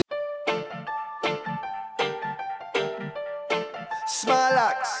Small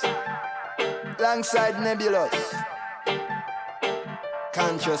axe, alongside nebulous.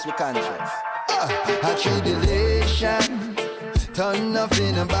 Conscious with conscious. A tribulation, turn off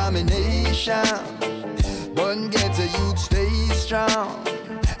in abomination. But get a youth stay strong.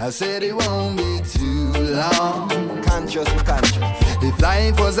 I said it won't be too long. Conscious with conscious. If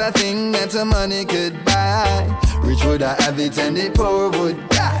life was a thing that the money could buy, rich would I have it and the poor would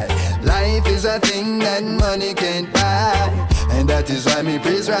die. Life is a thing that money can't buy, and that is why me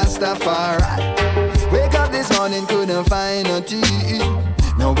praise Rastafari. Wake up this morning, couldn't find no tea.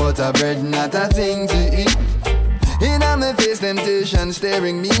 No butter bread, not a thing to eat. In on my face, temptation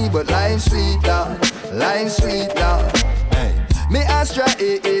staring me, but life's sweet, Lord. Life's sweet, Lord. Hey. Me Astra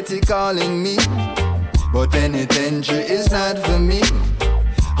 880 calling me, but penitentiary is not for me.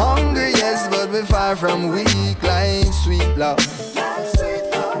 Hungry, yes, but we're far from weak. Life's sweet, Lord.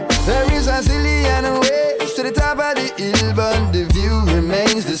 There is a zillion ways to the top of the hill, but the view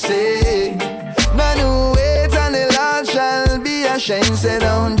remains the same. None who waits on the Lord shall be ashamed. Say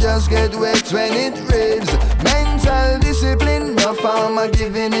don't just get wet when it rains. Mental discipline, no form of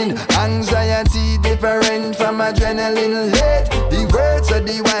giving in. Anxiety different from adrenaline. Let the words of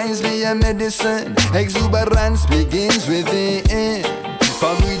the wise be a medicine. Exuberance begins within.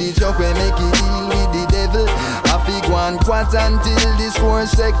 For greedy joke we make it deal with the devil. I fig one quat until this war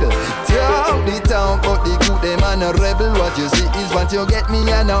settle. Talk the talk but the good them and a rebel. What you see is what you get, me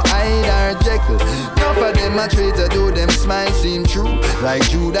and no hide or jekyll. None of them a traitor, though them smiles seem true. Like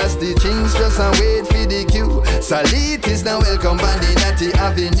Judas the things just a wait for the cue. Salit is now welcome on the Natty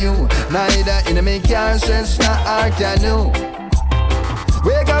Avenue. Neither in a make car sense nor our canoe.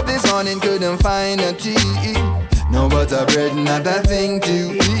 Wake up this morning, couldn't find a tea. No butter bread, not a thing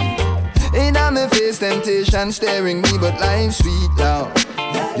to eat. In on my face, temptation staring me, but life's sweet, Lord.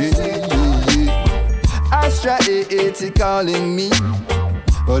 Astra 880 calling me,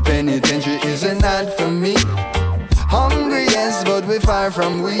 but penitentiary is not for me. Hungry, yes, but we're far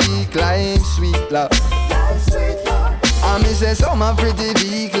from weak. Life's sweet, Lord. I me say some are pretty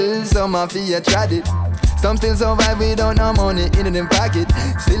vehicles, some are fear traded. Some still survive without no money in them pocket.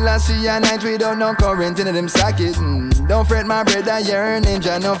 Still I see a night without no current in them socket. Don't fret my brother, you're an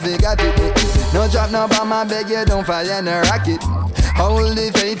ninja, no forget it. No drop no bomb, I beg you, don't fire no rocket. Hold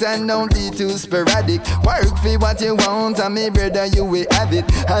the faith and don't be too sporadic. Work for what you want and me brother you will have it.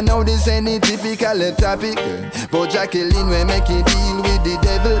 I know this ain't a typical topic, but Jacqueline will make it deal with the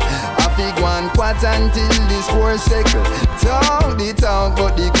devil. I fig one quat until this war settle. Talk the talk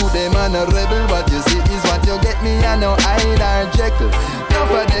but the good them and a rebel. What you see is what you get, me and no hide or jekyll.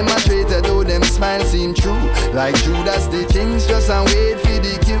 Enough of them a traitor though them smiles seem true. Like Judas the things just a wait for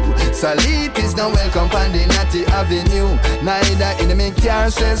the cue. Salit is no welcome on the Natty Avenue. Neither in the make car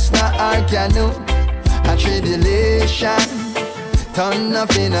says nor our canoe. A tribulation, turn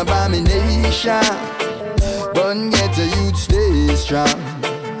off in abomination. But get a youth stay strong.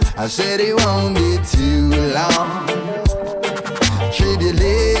 I said it won't be too long.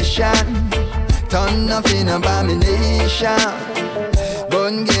 Tribulation, turn off in abomination.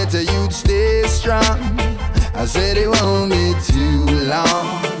 But get a youth stay strong. I said it won't be too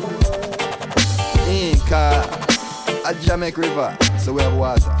long. Inca, a Jamaica river, so we have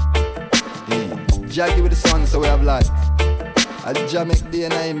water. Jackie with the sun, so we have light. A Jamaica day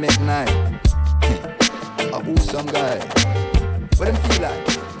and I make night. A awesome guy. What them feel like?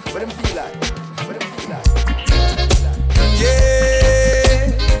 What them feel like? What them feel like?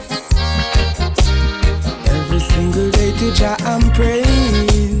 Yes. Every single day to Jah I'm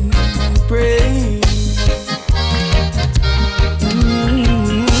praying, praying.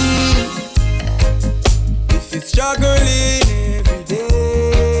 If you're struggling every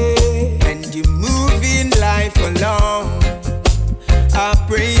day and you're moving life along, I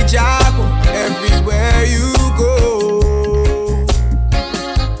pray Jah go everywhere you go.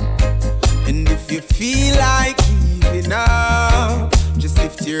 And if you feel like giving up, just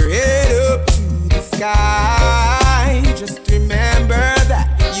lift your head up to the sky. Just remember that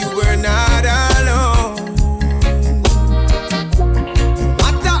you were not alone. No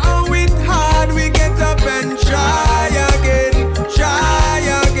matter how it hard, we get up and try again, try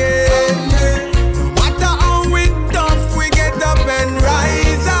again. No matter how it tough, we get up and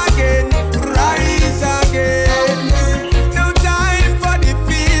rise again, rise again. No time for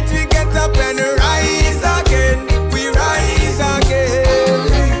defeat, we get up and rise again, we rise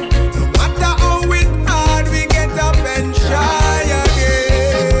again. No matter how it hard, we get up and try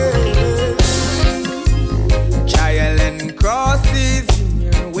again. Trial and crosses in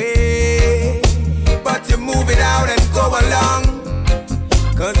your way, but you move it out and go along.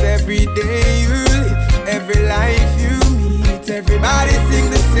 Cause every day you live, every life you meet, youth, everybody sing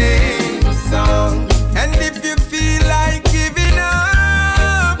the same song. And if you feel like giving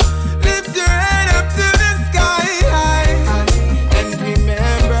up, lift your head up to the sky high. And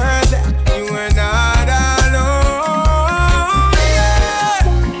remember that you are not alone. Yeah.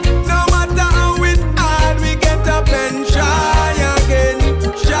 No matter how it's hard, we get up and try again,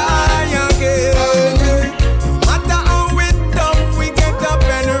 try again. No matter how it's tough, we get up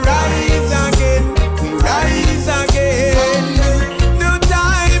and rise again, we rise again. No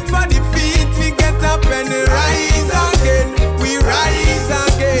time for defeat, we get up and rise again, we rise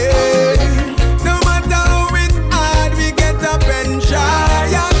again. No matter how it's hard, we get up and try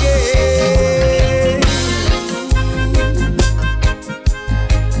again.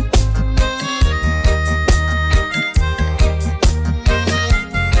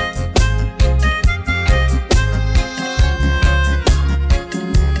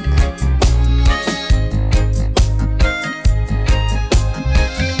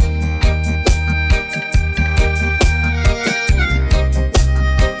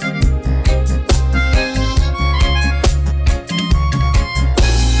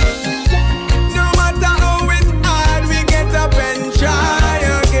 No matter how it's hard, we get up and try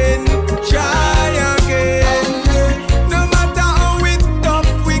again, try again. No matter how it's tough,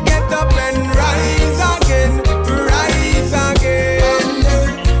 we get up and rise again, rise again.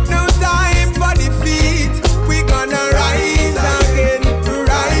 No time for defeat, we gonna rise again,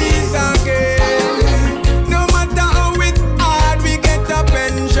 rise again. No matter how it's hard, we get up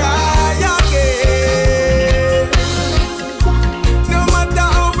and try again. No matter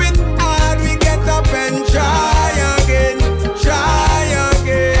how it's hard, we get up and try again, try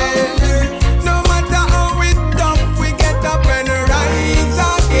again. No matter how it's tough, we get up and rise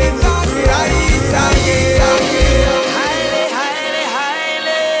again, rise again. Highly, highly,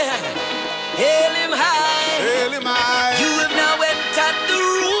 highly, hail him high. Hail him high. You have now entered the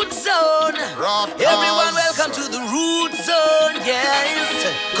root zone. Everyone, welcome to the root zone. Yes,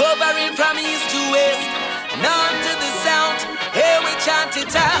 covering from east to west, north to the south. Here we chant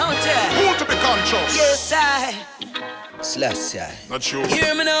it out. Who to be conscious? Yes, I. Slash, I. Not sure.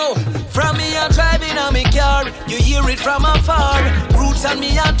 Hear me now. From me I'm driving on me car. You hear it from afar. Roots and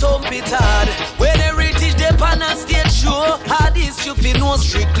me a thump it hard. When heritage they pan a stage show, hard is you feel no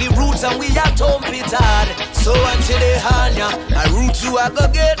strictly roots and we a thump it hard. So until they hanya, a roots you a go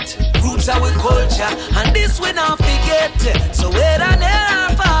get. Roots are with culture and this we not forget. So whether near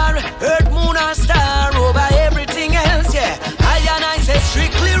or far, earth, moon or star, over everything else, yeah. I and I say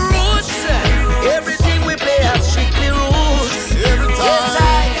strictly roots. Everything we play has strictly roots. Every time. Yes,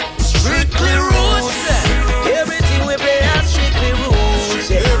 I strictly roots. Everything we play has strictly roots.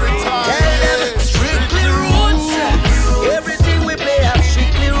 Every time. Tell them strictly roots. Everything we play has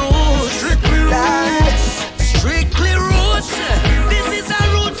strictly roots. Strictly Like, strictly roots. This is our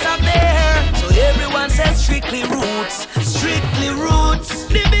roots up there. So everyone says strictly roots. Strictly roots.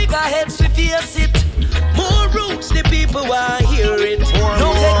 The bigger heads we face it. More roots, the people want hear it.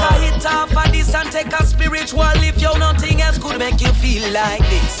 Don't take a hit off of this and take a spiritual. If you nothing else could make you feel like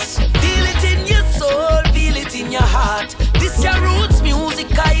this. Feel it in your soul, feel it in your heart. This your roots music,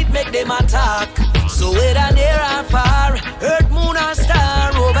 it make them attack. So whether near or far, earth, moon or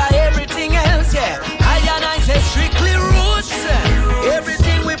star, over everything else, yeah. I and I say strictly roots.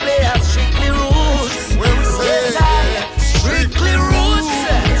 Everything we play has strictly roots. Where we say, Yes, I strictly roots.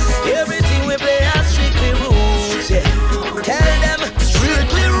 Everything we play has strictly roots. Yeah. Tell them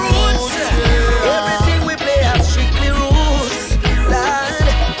strictly roots. Everything we play has strictly roots. Lord,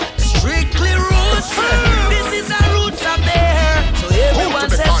 strictly roots. This is our roots up there. So everyone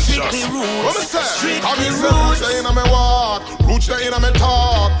be says conscious? strictly What me roots. say? Strictly Roots roots. in me walk, roots in me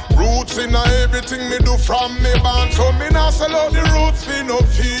talk, roots in everything me do from me band. So me now sell out the roots for no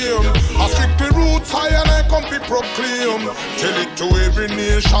fame. I strictly roots high and I come be proclaim. Tell it to every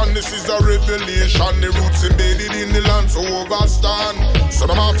nation, this is a revelation. The roots embedded in the land so overstand. So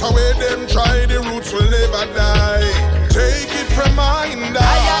no matter where them try, the roots will never die. Take it from mine,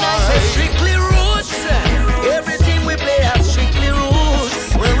 I and I say strictly roots. Everything we play has strictly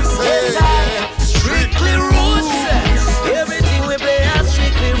roots. Where we say, Yes, I strictly roots. Everything we play has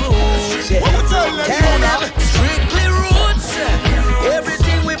strictly roots. what we tell them, Tell them strictly roots.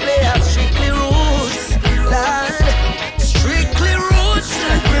 Everything we play has strictly roots. Lord, strictly roots.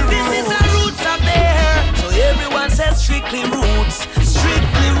 This is our roots up there. So everyone says strictly roots.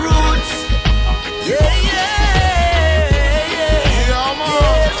 Strictly roots. Yeah, yeah, yeah. yeah, man.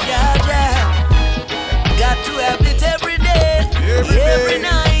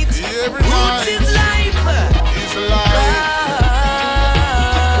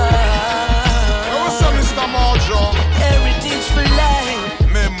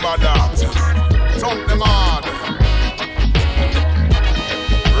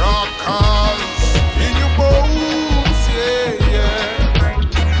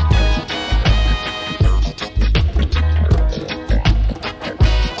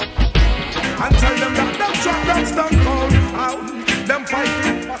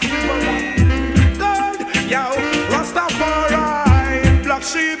 like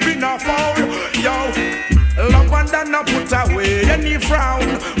sheep in a fowl. Yo, love and then I put away any frown.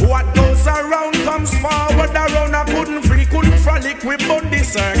 What goes around comes forward around. I couldn't free, couldn't frolic with Bundy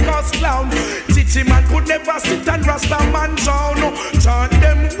circus clown. Titty man could never sit and Rasta man drown. Chant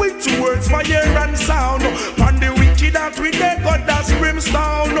them with words, fire and sound. On the wicked that we they got that's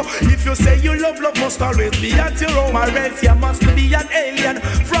brimstone. If you say you love, love must always be at your own. Or else you must be an alien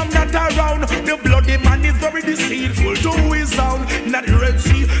from that around. The bloody man is very deceitful to his sound. Not the Red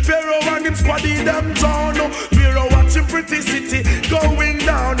Sea, Pharaoh and him squaddy them down. Pharaoh watching pretty city going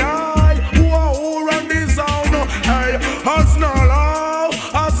down. Aye, whoa, run this sound. Hey, Hasnala,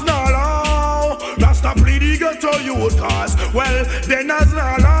 Rasta bleedy get to you cause. Well, then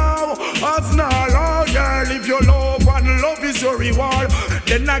Hasnala, girl, if you love and love is your reward.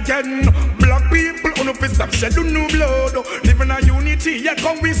 Then again, black people on the stop shedding new blood. Living a unity, yet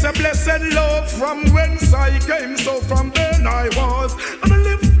come with a blessed love. From whence I came, so from then I was. And I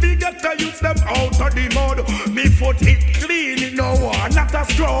live the ghetto, use them out of the mud. Me foot it clean, it no one, not a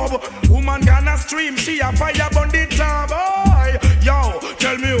scrub. Woman gonna stream, she a fire on the top. Boy, yo,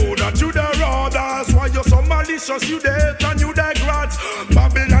 tell me who that you the robbers. Why you so malicious, you the hate and you the grudge.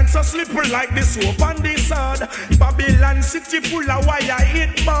 Babylon so slippery like the soap and the sand. Babylon city full of wire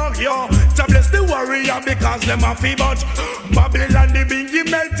hit bug, yo. To bless the warrior because them a fee but Babylon the bingy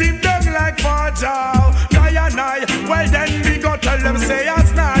melting them like fudge. Die, well then we go tell them say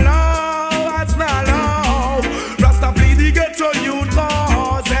it's not low. Rasta please the ghetto youth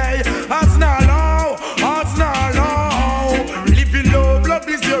cause, hey, it's not low. Living low, love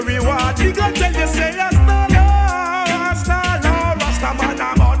is your reward. We go tell you say it's not low. Rasta man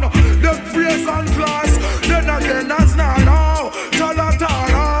a man, the phrase and class. Then again it's not low. Tala,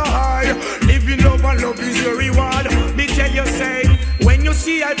 living love and love is your reward. Me tell you say, when you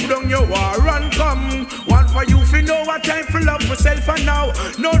see I put on your war and come. One for you fi know what time for love yourself and now.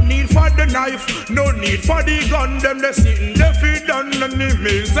 No need for the knife, no need for the gun. Them they sitting they feed on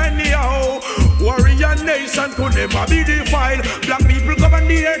enemies anyhow. Warrior nation could never be defiled. Black people come on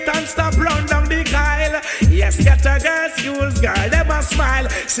the earth and stop run down the Kyle. Yes, get a girl, schools, girl, them a smile.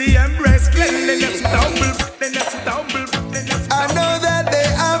 See embrace cleanliness, double. I know that they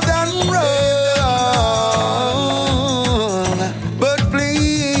have done wrong, but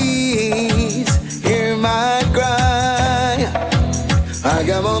please hear my cry. I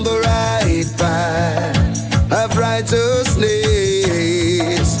am on the right path of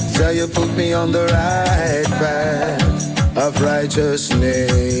righteousness. So you put me on the right path of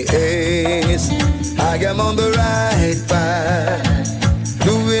righteousness. I am on the right path,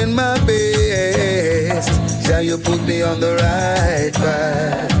 doing my best. So you put me on the right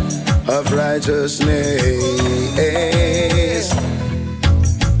path of righteousness.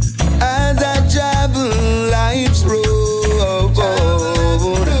 As I travel life's road,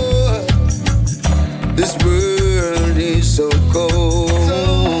 this world is so cold.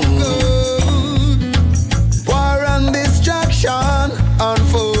 War and destruction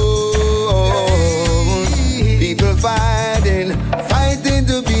unfold. People fighting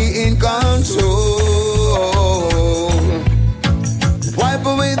to be in control. Wipe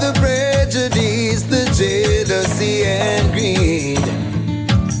away the prejudice, the jealousy and greed.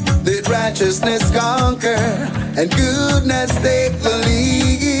 Let righteousness conquer and goodness take the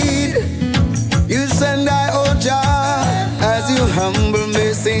lead. You send I, oh Jah, as you humble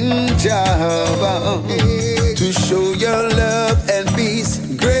messenger, to show your love and peace,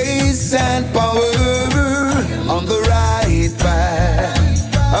 grace and power on the right path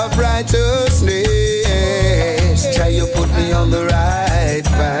of righteousness. Jah, you put me on the right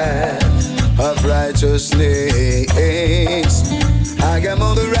path of righteousness. I am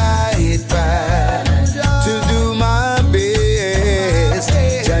on the right path to do my best.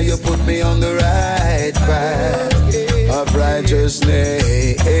 Jah, you put me on the right path of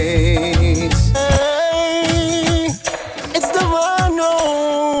righteousness. Hey, it's the one,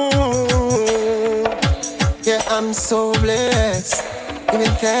 oh. Yeah, I'm so blessed.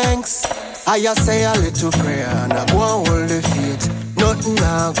 Giving thanks. I just say a little prayer and I go and hold the faith. Nothing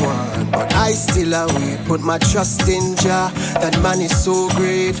I want, but I still await. Put my trust in Jah. That man is so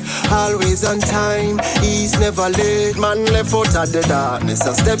great, always on time. He's never late. Man left out of the darkness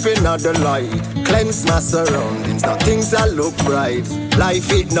and step in out the light. Cleanse my surroundings, now things that look bright.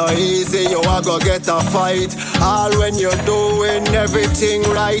 Life it no easy, you a go get a fight. All when you're doing everything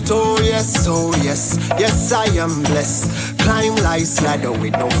right. Oh yes, yes I am blessed. Climb life's ladder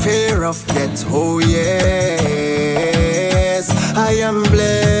with no fear of death. Oh yes, I am blessed.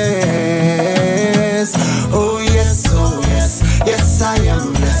 Oh yes, yes I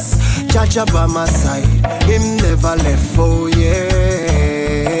am blessed. Jah by my side, him never left. Oh yes.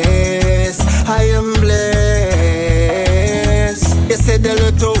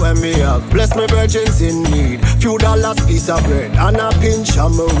 Bless my virgins in need. Few dollars piece of bread and a pinch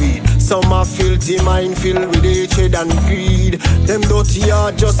of my weed. Some are filthy mind filled with hatred and greed. Them dirty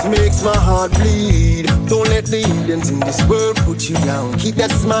heart just makes my heart bleed. Don't let the heathens in this world put you down. Keep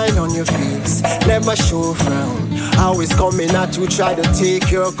that smile on your face, never show a frown. Always coming at you, try to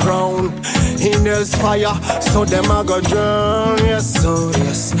take your crown. In hell's fire, so them I go drown. Yes, oh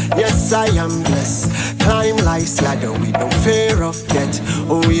yes, yes I am blessed. Climb life's ladder with no fear of death.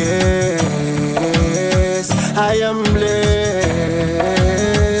 Oh yes, I am blessed.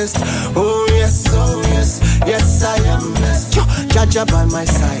 Oh yes, yes I am blessed. Jaja by my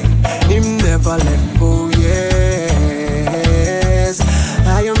side, him never left. Oh yes,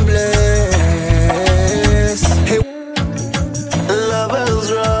 I am blessed. Hey,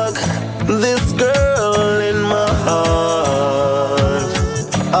 lovers rock, this girl in my heart.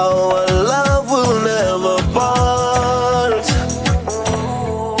 Our love will never part.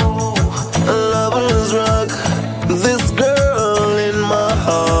 Lovers rock, this girl in my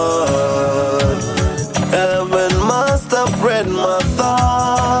heart. Heaven must have read my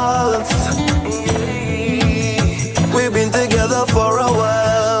thoughts. We've been together for a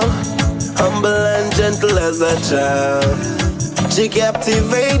while, humble and gentle as a child. She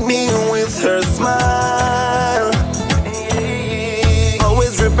captivates me with her smile.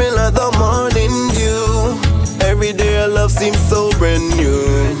 Always dripping like the morning dew. Every day our love seems so brand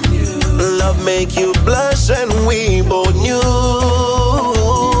new. Love make you blush and we both knew.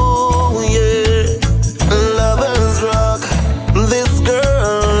 Yeah, lovers rock, this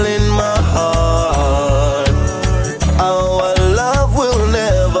girl in my heart. Our love will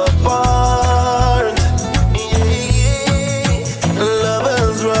never part.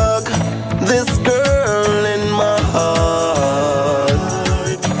 Lovers rock, this girl in my heart.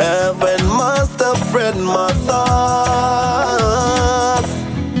 Heaven must have read my thoughts.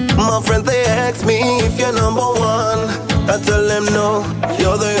 My friends, they ask me if you're number one. I tell them no,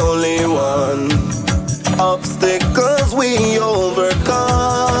 you're the only one. Obstacles we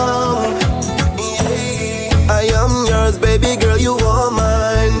overcome. I am yours, baby girl, you are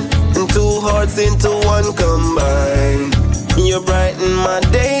mine. And two hearts into one combined. You brighten my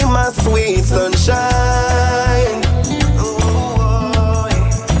day, my sweet sunshine.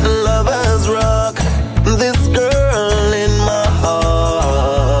 Lovers rock, this girl in my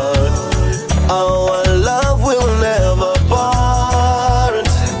heart. Our love will never part.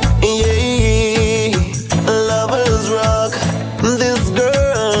 Yeah, lovers rock, this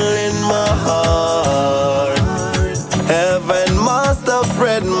girl in my heart. Heaven must have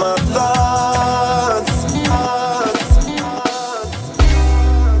read my thoughts.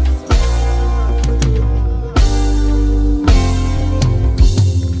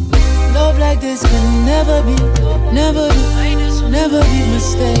 Love like this can never be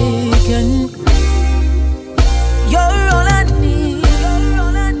mistaken. You're all I need.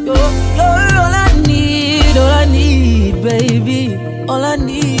 You're all I need, baby. All I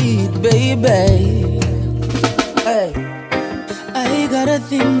need, baby. Hey, I got a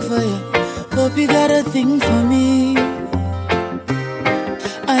thing for you. Hope you got a thing for me.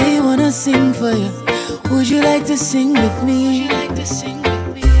 I wanna sing for you. Would you like to sing with me?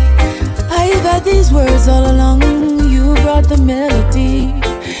 I've had these words all along. You brought the melody.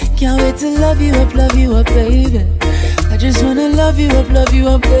 Can't wait to love you up, baby. I just wanna love you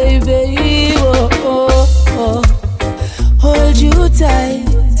up, baby. Oh, oh, oh. Hold you tight,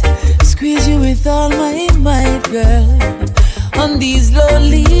 squeeze you with all my might, girl. On these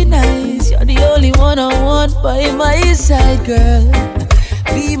lonely nights, you're the only one I want by my side, girl.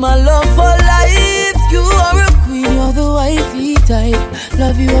 Be my love for life. You are a queen, you're the wifey type.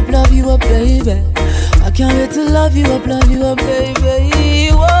 Love you up, baby. I can't wait to love you up,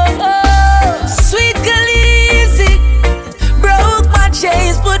 baby. Whoa. Sweet Khaleesi, broke my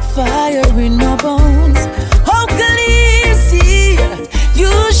chains, put fire in my bones. Oh Khaleesi,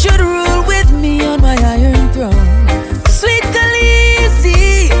 you should rule with me on my iron throne. Sweet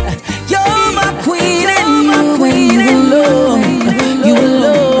Khaleesi, you're my queen and you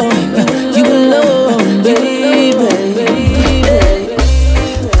alone, baby.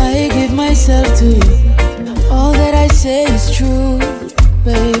 I give myself to you. All that I say is true,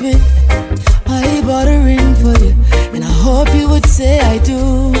 baby. I bought a ring for you, and I hope you would say I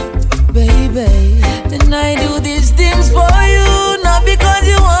do, baby. And I do these things for you, not because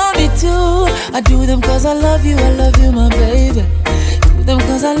you want me to. I do them cause I love you, my baby. Do them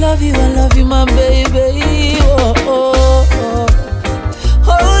cause I love you, my baby. Oh, oh, oh.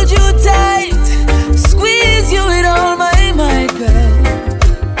 Hold you tight, squeeze you with all my might, girl.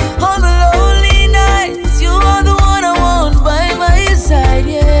 On the lonely nights, you are the one I want by my side,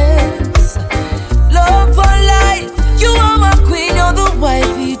 yes.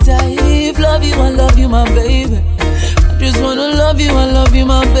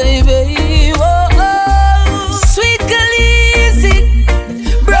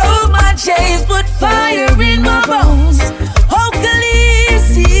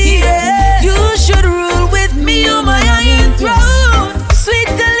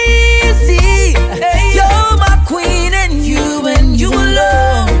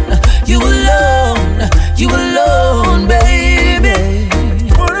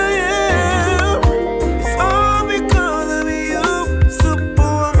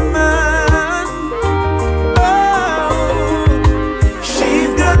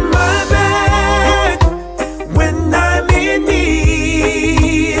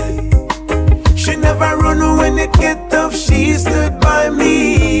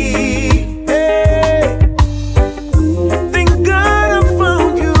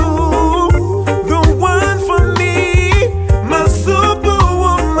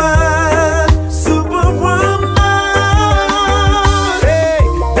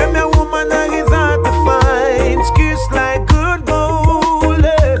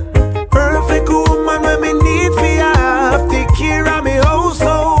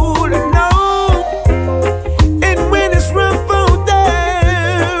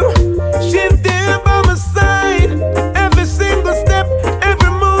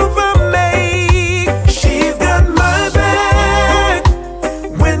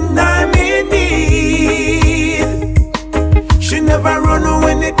 run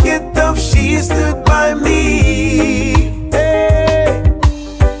when it get tough, she stood by me. Hey.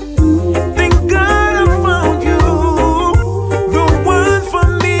 Thank God I found you, the one for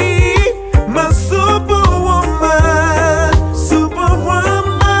me, my superwoman, superwoman.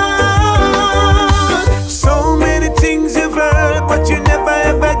 So many things you've heard, but you never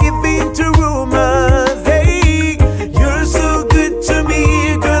ever give in to rumors. Hey, you're so good to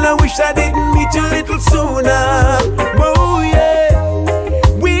me, girl, I wish I didn't meet you a little sooner. Oh yeah,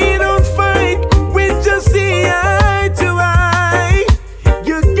 we don't fight, we just see eye to eye.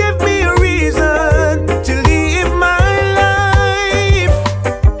 You give me a reason to live my life.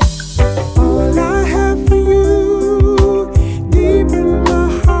 All I have for you, deep in my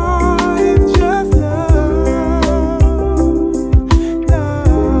heart, is just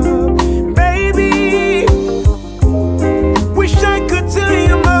love, baby. Wish I could tell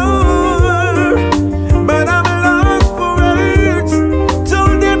you more, but I'm lost for words.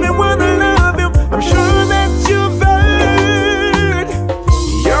 Told everyone I love you, I'm sure that you've heard.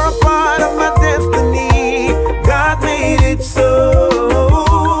 You're a part of my destiny, God made it so.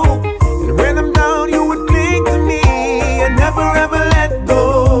 And when I'm down, you would cling to me and never ever let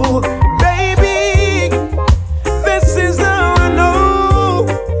go. Baby, this is how I know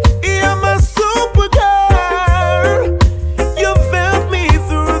you're my super girl. You've helped me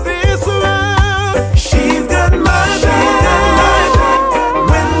through this world. She's got my back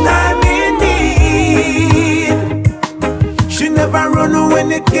when I'm in need. She never run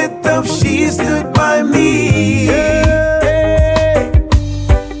when it get tough, she stood by me.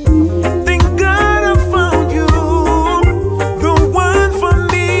 Thank God I found you, the one for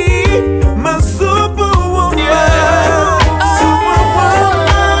me, my superwoman,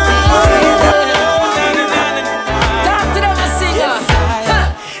 Talk to them and sing her.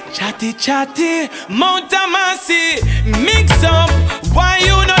 Chatty, chatty, Mount Amasi, mix up. Why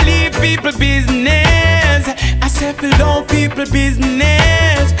you no leave people business? I said, fill down people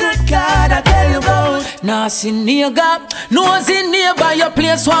business. Good God, I tell you about. Nasty nigga, nose in nearby your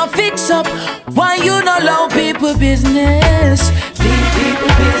place want fix up. Why you not allow people business? Leave people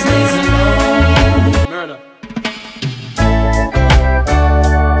business alone. Murder.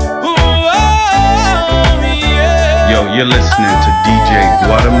 Yo, you're listening to DJ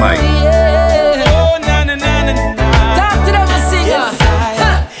Gwada Mike. Yeah. Oh, na na na na na. Talk to them and sing her.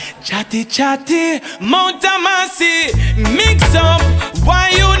 Chatty, chatty, Mount Amasi, mix up. Why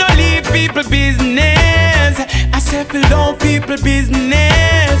you no leave people business? I said, fill down people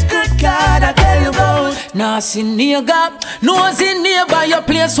business. Good God, I tell you about. Nasty nigga, nose in nearby your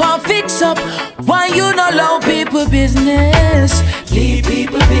place want fix up. Why you not allow people business? Leave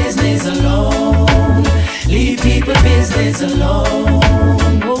people business alone. Leave people business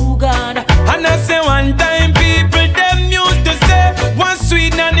alone. Oh God. And I say one time people them used to say, one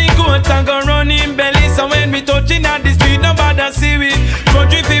sweet nanny goat and go run in belly. So when we touching at the street, nobody see it.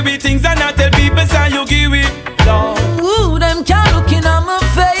 Country feel with things and I tell people say you give it. Lord. Ooh, them can't looking at my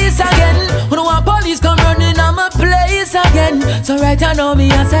face again. When the one police come running at my place again. So right now me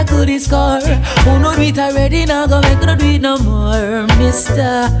as I could score. Who know do it already now go make no do it no more,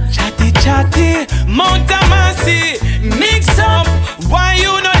 mister. Chatty, chatty, Mount Amasi, mix up. Why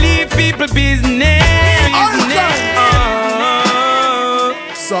you no leave people business?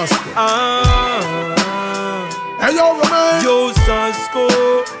 Sasko. Hey yo, man. Yo, Sasko.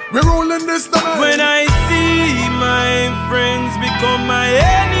 We're rolling this time. When I see my friends become my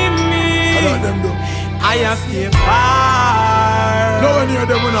enemy, I like them though. I have stay far. No one near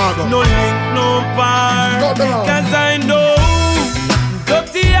them when I go. No link, no bar. Got them out. Cause I know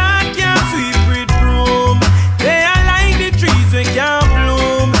dirty heart can't sweep with broom. They are like the trees we can't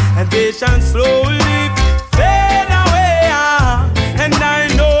bloom, and they shall slowly fade away. And I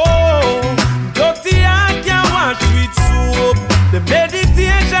know dirty heart can't wash with soap. The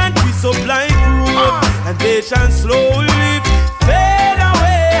meditation we supply proof, and they shall slowly fade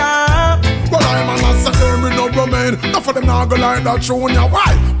away. Well, I'm an assassin, me no remain. Enough of them now go like that tune, ya.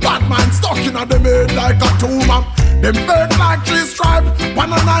 Why? Bad man stuck in a them head like a tumor. Them fake like three stripe,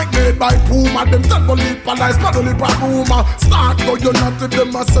 one a night made by Puma. Them temple lip a lies, paddle lip a rumor. Start go you not to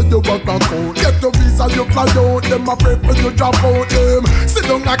them, I say you got a code. Get your visa, you fly out, them a pray for you drop out them. Sit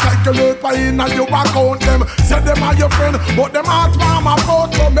down and calculate by in and you account them. Say them are your friend, but them heart mama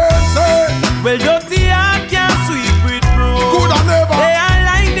vote for me, say. Well, dirty heart can't sweep with broom. Good and never. They are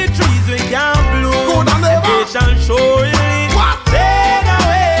like the trees we can't bloom. Good and never. They shall surely fade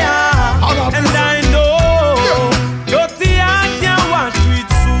away. And I know dirty heart can't wash with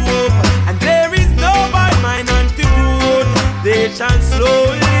soap, and there is no bad mind antidote. They shall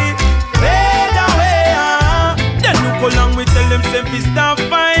slowly fade away. Then look along, we tell them same we start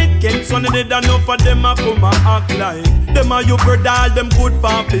fight. Can't son of dead enough for them a come and act like. Them a you brother, all them good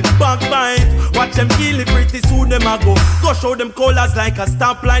for big backbite. Watch them kill it pretty soon them a go. Go show them colors like a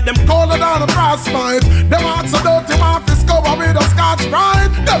stoplight. Them color down the frostbite. Them hearts so dirty, want to discover with a Scotch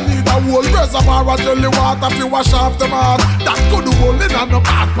Brite. Them need a whole reservoir of jelly water to wash off them heart. That could do all in on the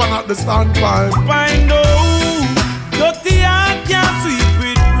back one at the standpipe. Find out, dirty heart can't sweep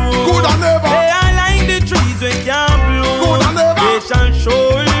with broom. Good and never. They are like the trees we can't bloom. Good and never. They shall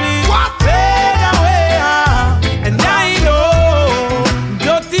surely fade away. And I know,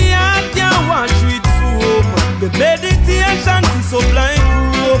 dirty heart can't wash with soap. The meditation is up like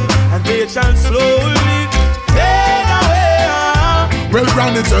rope, and they shall slowly fade away. Well,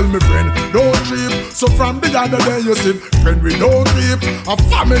 Granny tell me friend, don't trip. So from the other day you see, friend we don't keep. A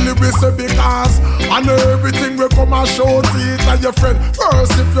family we say because and everything we come and show teeth and your friend.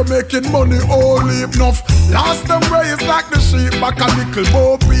 First if you're making money, all leave enough. Last them raised like the sheep, back a little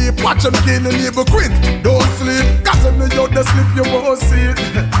more peep. Watch them kill the neighbor quit, don't sleep. Cause when you out the sleep you won't see it.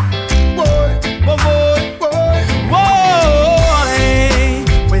 Boy, boy, boy, boy.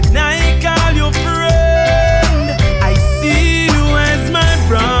 When I call you friend, I see you as my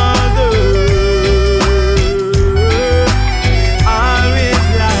brother. Always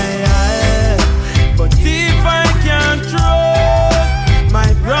lie, but if I can't trust my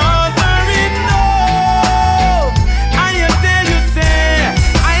brother enough, I tell you say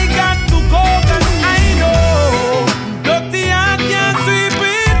I got to go 'cause I know dirty heart can't sweep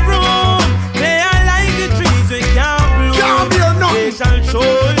it broom. They are like the trees we can't bloom. Can't be enough. They shall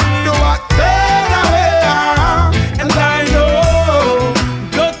surely know what? fade away. And I know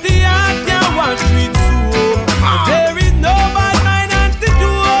dirty heart can't wash with soap. There is no bad mind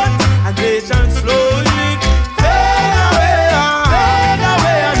antidote, and they shall slowly fade away. Fade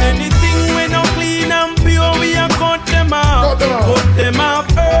away. And anything we no clean and pure, we a cut them off. Cut them off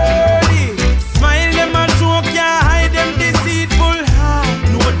early. Smile them and joke, can't hide them deceitful heart.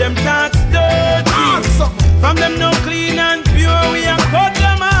 Know them thoughts dirty. From them no clean and pure, we a cut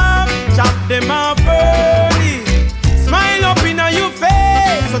them off. Chop them off early. Smile up in your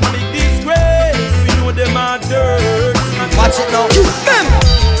face, so big disgrace. We know them are dirt. Watch it now.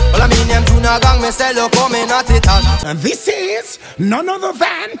 Well, I mean, them tuna gang, me say, look, come in at it all. And this is none other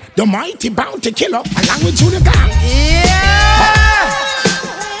than the mighty bounty killer along with Junior Gang. Yeah!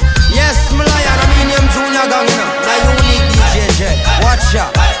 Yes, me lion, I mean, them tuna gang, you know. Now you need DJ Jet. Watch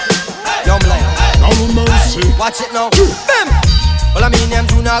out. Yo, me lion. No mercy. Watch it now. Well, I mean, them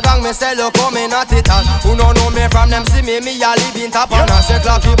tuna gang, me say, look, come in at it all. Who no know me from them, see me a live in top on. I say,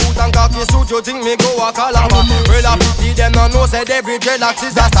 clappy boot and cocky suit, you think me go a calabar. Well, I pity them, no know, said every dreadlocks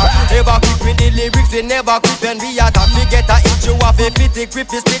is a star. Never quick with the lyrics, we never quit when we attack. We get a hit, you off a pity,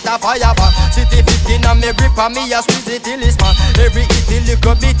 grip, split a fire bar. City 15 and me grip and me a squeeze it till it's man. Every hit, till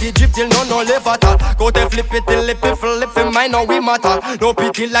little bit, it drip till no left at all. Go to flip it till it flip him, mine, now we matter. No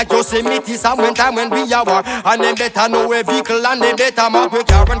pity like Yosemite, some time when we are war. And them better know a vehicle and them better mark with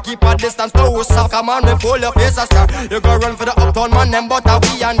car and keep a distance to us. Come on, we pull your face a star. You go run for the uptown man, them but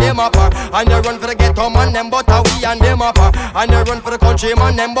we and them apart. And you run for the ghetto man, them but we and them apart. And you run for the country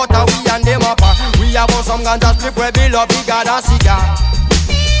man, them but we and them apart. We have on some ganja strip where we love bigger than cigar.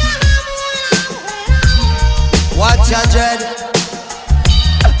 Watch your dread.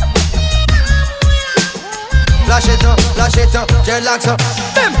 Flash it up, dreadlocks up.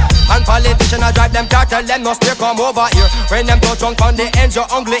 And politicians I drive them car, tell them no stay come over here. When them touch on the ends, your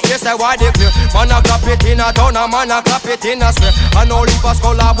ugly ears say why they clear. Man a clap it in a town, a man a clap it in a square. And no leave a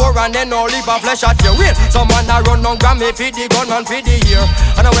skull a bore and then no leave a flesh at your wheel. Some man a run on Grammy feed the gun and feed the ear.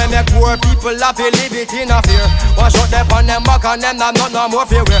 And when make poor people laugh, they live it in a fear. One shot them on them back and them not no more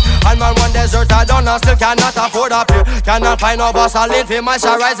fear. And man one desert a done and still cannot afford a peer. Cannot find no Vaseline for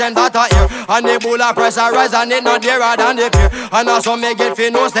moisturize and that a ear. And the bull a pressurize and it not dearer than the peer. And also me get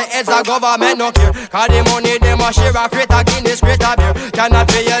finance the heads of government no care. Cause the money them a share a crate a Guinness crate a beer. Cannot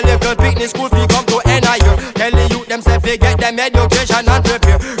pay a little picnic school fee come to end a year. Tell the youth them say fi get them education and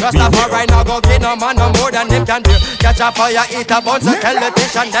prepare. Rastafari now go get no man no more than them can bear. Catch a fire, eat a bunch of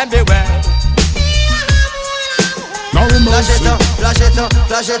television, them beware. Flash it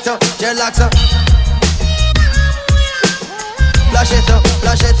up, dreadlocks up. Flash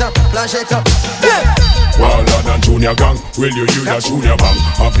it up, Wilder than Junior Gang. Will you use a Junior Bang?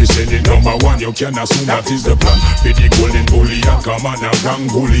 Happy sending number one, you can assume that is the plan. Be the golden bullion, come on a gang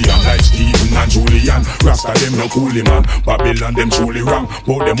bullion. Like Stephen and Julian, Rasta them no coolie man. Babylon them truly wrong,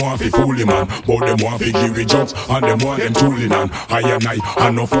 but them want fi foolie man. But them want fi give it jokes, and them want them truly nan. I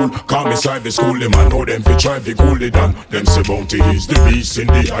and no fool, call me side the schoolie man. Know them fi try fi cool it down. Them say bounty is the beast in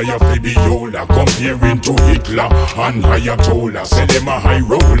the eye of the beholder. Comparing to Hitler and Ayatollah. Say them a high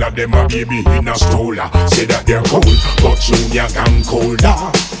roller, them a baby in a stroller. Say that they're cold, but Junior Gang colder.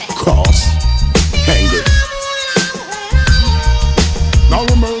 Cause angry. No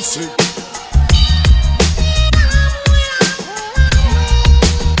mercy.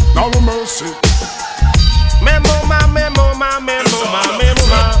 No mercy. Memo ma.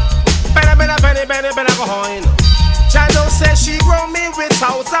 Better go home. Shadow says she grow me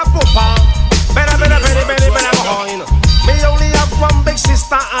without a papa. Better go home. Me only have one big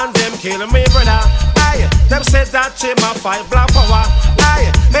sister and them kill me brother. Aye, them said that she my fight black power.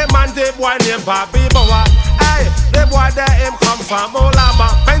 Aye, them man they boy named Bobby Bower. Aye, the boy that him come from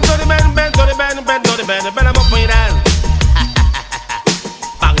Olaba. Bend to the bend. Better up me then.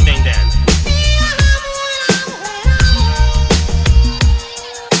 Bang ding then.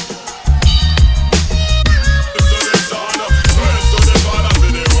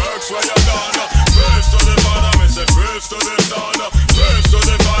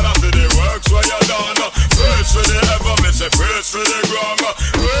 Praise for the ground,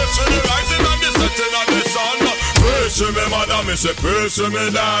 praise for the rising and the setting of the sun. Praise for me mother, me say praise for me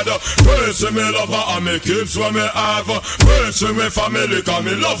dad. Praise for me lover and me kids when me have. Praise for me family, cause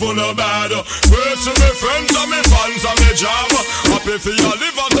me love you no bad. Praise for me friends and me fans and me job. Happy for your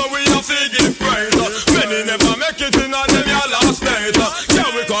liver, so we have to give praise. Many never make it in and them your last night. Yeah,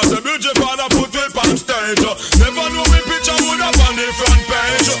 we cause the beauty father put it on stage. Never knew we picture would have on the front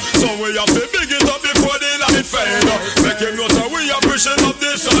page. So we have to big it up before the light fade. Make him know that we are pushing up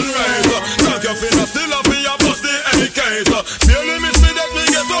the sunrise. Thank you for the still up here, bust the AK. Barely miss me that we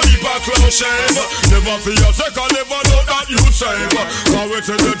get to heap a close shame. Never for your second, never know that you save. And we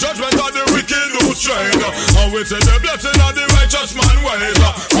say the judgment of the wicked lose train. And we say the blessing of the righteous man ways.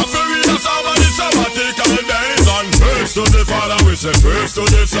 And for we are over the sabbatical days. And praise to the Father, we say praise to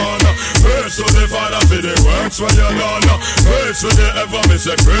the Son. Praise to the Father for the works when you're done. Praise for the ever, we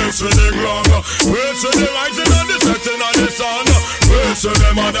say praise for the ground. Praise for the rising and the setting of the sun. Praise to the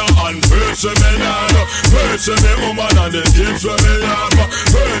mother and praise to me dad. Praise to me woman and the kids where me have.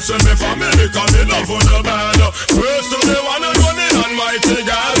 Praise to me family, cause me love for the bad. Praise to the one and only almighty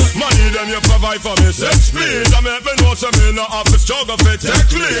God. Money them you provide for me, sex please. I make me know some me no have to struggle for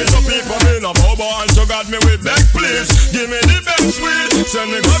tech lead. Some people me no bobo and to God me with back please. Give me the best weed,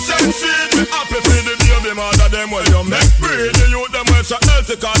 send me go send seed. Me happy for the baby mother them where you make breed. The youth them where so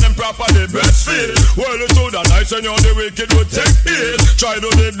healthy cause them properly breastfeed. Well it to the nice and you the wicked would take it. Try to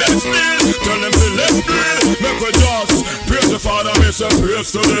the best deal, tell them to left green. Make we just praise the Father, me say praise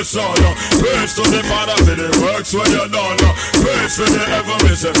to the Son. Praise to the Father for the works when you're done. Praise for the ever,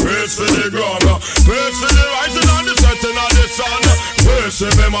 me say praise for the ground. Praise for the rising and the setting of the sun. Praise to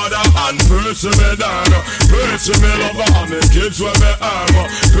me mother and praise to me dad. Praise to me lover and me kids when me have.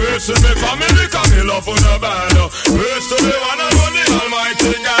 Praise to me family, cause me love for the bad. Praise to the one and only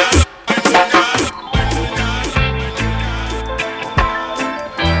almighty God.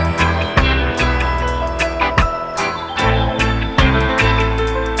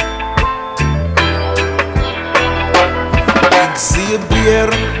 Xavier,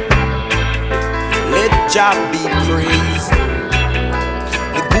 let Jah be praised.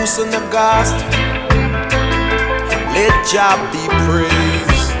 The goose and the ghost, let Jah be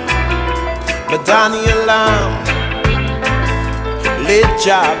praised. The Daniel Lamb, let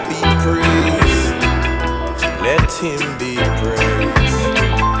Jah be praised. Let him be praised.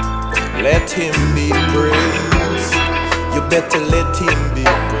 Let him be praised. You better let him be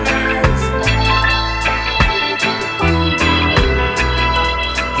praised.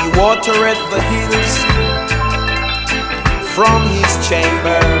 Watereth the hills from his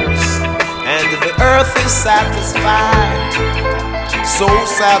chambers, and the earth is satisfied, so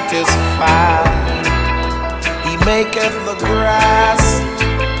satisfied. He maketh the grass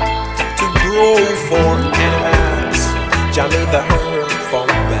to grow for animals. Jah made the herb for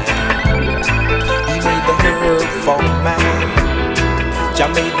man. He made the herb for man. Jah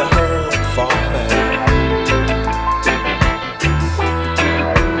made the herb for man.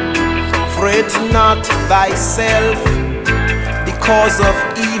 Fret not thyself because of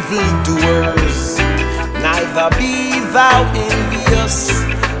evildoers, neither be thou envious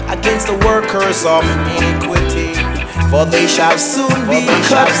against the workers of iniquity, for they shall soon be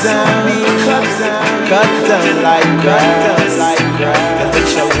cut down like grass, and they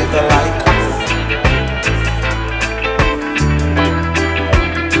shall wither like.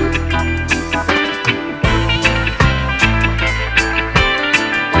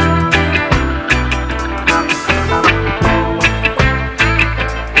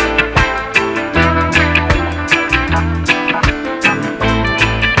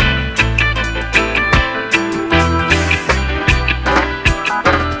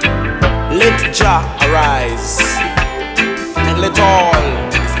 Let Jah arise, and let all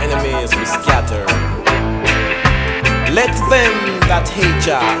his enemies be scattered. Let them that hate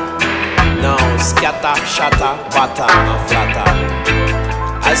Jah now scatter, shatter, batter, and flatter.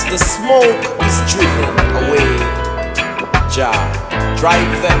 As the smoke is driven away, Jah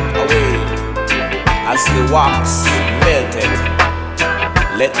drive them away. As the wax melted,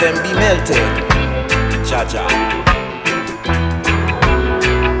 let them be melted, Jah Jah.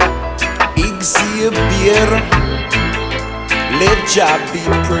 Beer, let Jah be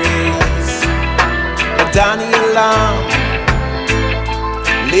praised. Daniel Lamb,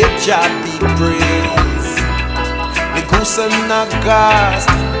 let Jah be praised. Nikusa Nagast,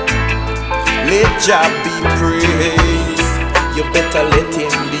 let Jah be praised. You better let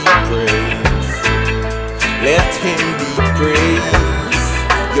him be praised. Let him be praised.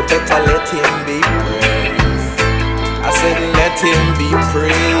 You better let him be praised. I said let him be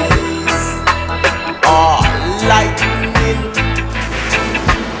praised. Oh, lightning,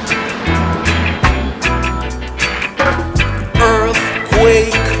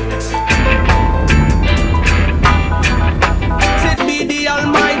 earthquake. It be the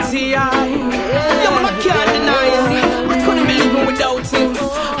Almighty I. Yeah, man, I can't deny it. We couldn't be living without him.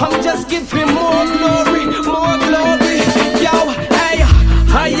 I'm just giving more glory, more glory. Yo, hey,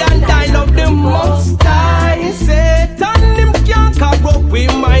 I and I love the most high. Satan, him can't corrupt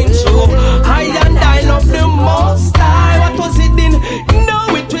with my joke. I and I love the most high. What was it in?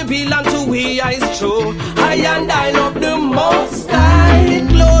 No, it will belong to we eyes true. I and I love the most high.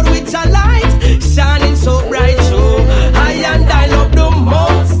 Lord, with a light shining so bright true. I and I love the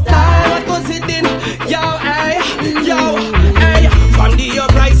most high. What was it in? Yo, hey, from the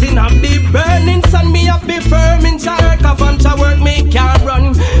uprising of the burning sun, me up be firm in Jarek of unto work me can't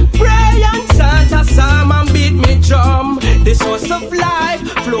run. Pray and chant a psalm and beat me drum. The source of life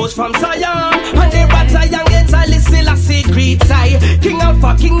flows from Zion, and the rat Zion gets a listen a secret eye. King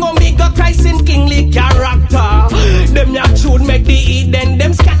Alpha, King Omega, Christ in kingly character. Them ya should make the Eden,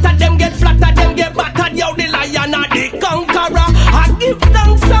 them scatter, them get flattered, them get battered. Yo, the lion and the conqueror. I give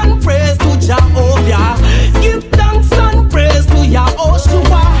thanks and praise to Jehovah. Give thanks and praise to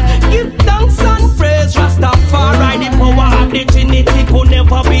Yahushua. Give thanks and praise Rastafari. The power of the Trinity could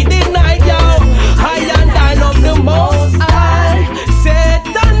never be denied, yo. I and I love the most high.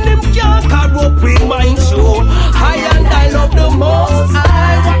 Satan, him can't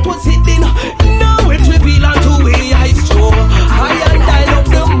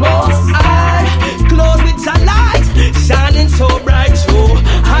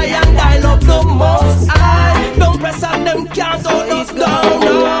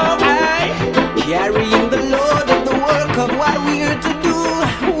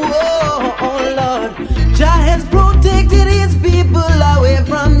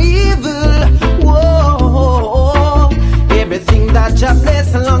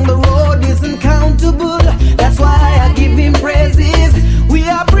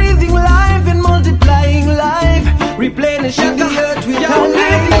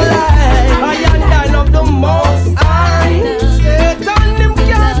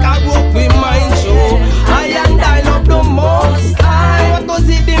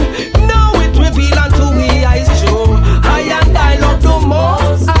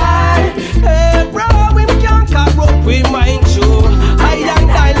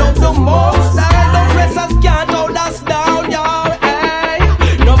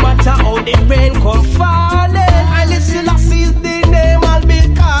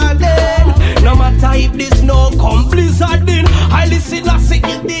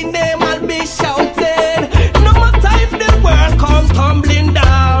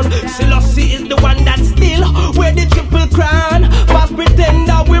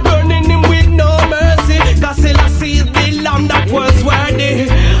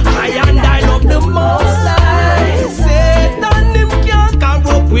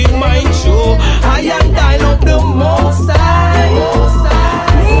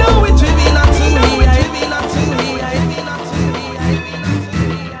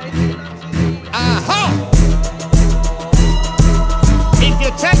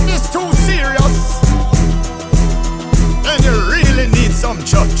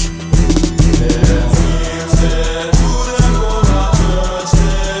touch.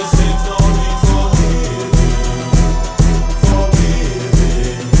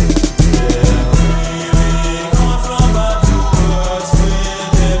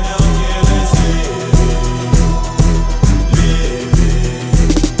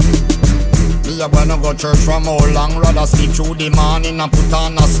 When I go church from how long, rather sleep through the morning and put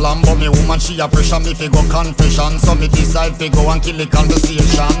on a slam. But me woman she a pressure me fi go confession, so me decide fi go and kill the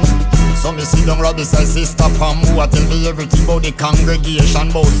conversation. So me sit down right beside Sister Pam, who a tell me everything about the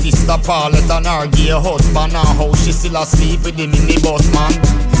congregation, about Sister Paulette and her gay husband and how she still asleep with the minibus man.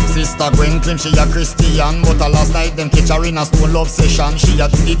 Sister Gwen claim she a Christian, but last night them catch her in a stone love session. She a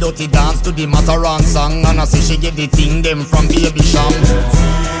do the dirty dance to the Mataran song, and I say she get the thing them from Baby Sham.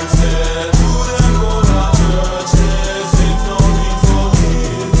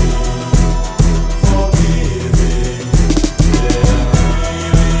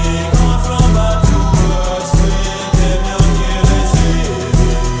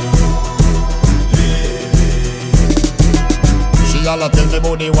 Y'all tell me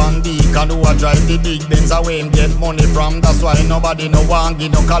about the one deacon who a drive the big Benz away him get money from. That's why nobody no want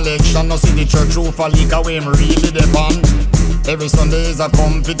give no collection. No see the church roof a leak away him really depend. Every Sunday is a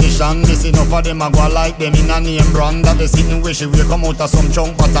competition. Missing up of them a go like them in a name brand. That they sitting wish we come out of some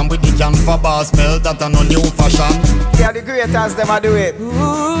chunk pattern with the can for bar smell. That a no new fashion. Yeah, the great as them a do it.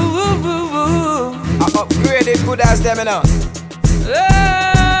 I upgrade it good as them enough.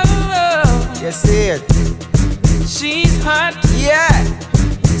 You see it. She's hot, yeah,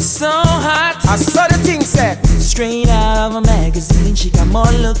 so hot. I saw the thing said. Straight out of a magazine. She got more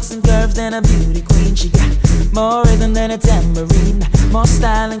looks and curves than a beauty queen. She got more rhythm than a tambourine, more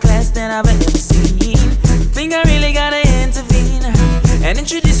style and class than I've ever seen. Think I really gotta intervene and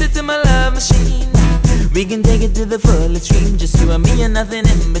introduce her to my love machine. We can take it to the full extreme, just you and me and nothing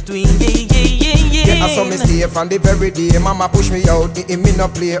in between. Yeah, I saw me stay from the very day. Mama push me out, me no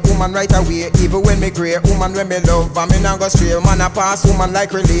play. Woman right away, even when me grey. Woman when me love, I me not go stray. Man I pass, woman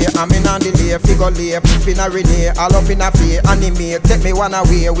like relay. I me not delay, figure lay. Pin a renee, all up in a fee. Anime, take me one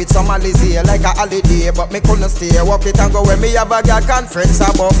away with some Alizé like a holiday. But me couldn't stay, walk it and go when me have a girl conference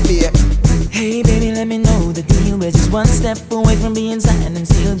above me. Hey baby, let me know the deal. We're just one step away from being signed and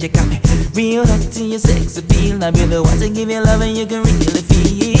sealed. You got me real hooked to your sex appeal. I'll be the one to give you love and you can really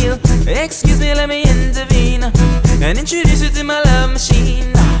feel. Excuse me, let me intervene and introduce you to my love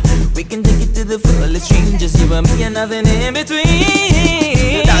machine. We can take it to the full extreme, just you and me and nothing in between.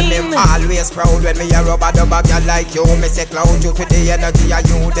 That them always proud when me a rub a dub a girl like you. Me say cloud you to the energy of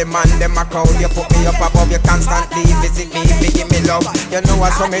you. The man them a crowd, you put me up above you constantly. Visit me, give me love. You know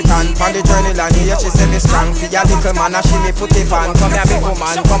what's from me tan on the journey line. Yeah, she say me strong. See a little man and she me put it on. Come here big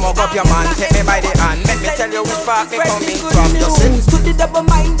woman, come up your man. Take me by the hand, let me tell you which part me coming from. You see, to the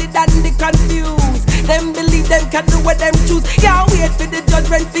double-minded and the confused. Them believe them can do what them choose. Can't wait for the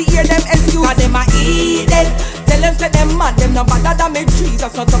judgment to hear them excuse. Cause them a Eden. Tell them say them mad, them no better than me trees.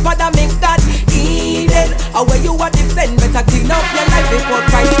 That's not tougher than me God. Eden, where you a defend, better clean up your life before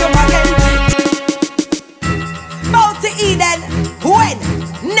Christ come again. Bow to Eden, when?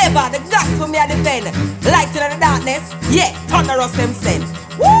 Never, the gospel me a defend. Light in the darkness, yeah, turn the rust them send.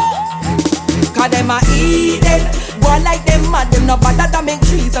 Woo! Cause them a Eden. Go like them mad, them no better than me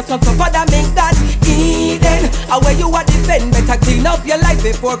trees. That's not tougher than me God. Eden, where you a defend, better clean up your life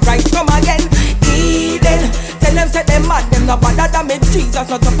before Christ come again. Eden, tell them say them mad, them no better than me trees. That's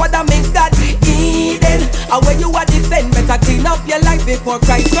not tougher than me God. Eden, where you a defend, better clean up your life before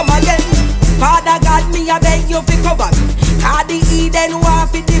Christ come again. Father God, me a beg you fi cover me. Cause the Eden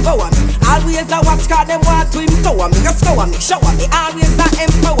want fi devour me. Always a watch, cause them want to empower me. You scour me, shower me, always a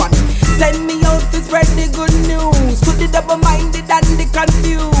empower me. Send me out to spread the good news to the double-minded and the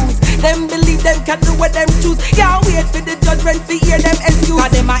confused. Them believe them can do what them choose. Can't wait for the judgment to hear them excuse.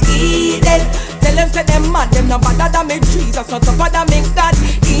 Cause them a Eden. Tell them say them mad, them no better than me trees. That's not tougher than me God.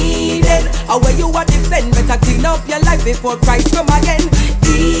 Eden, where you a defend, better clean up your life before Christ come again.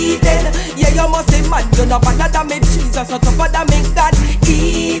 Eden, yeah you must be mad, you no better than me trees. That's not tougher than me God.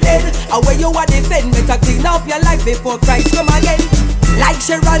 Eden, where you a defend, better clean up your life before Christ come again. Like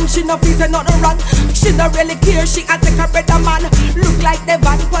she run, she no feel nothing wrong. She no really care, she a take a better man. Look like the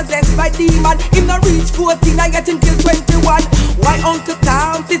van possessed by demon. Him no reach 14 and yet until 21. Why Uncle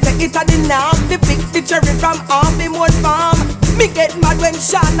Tom, fi say it a the norm. Fi pick the cherry from Army Mode Farm. Me get mad when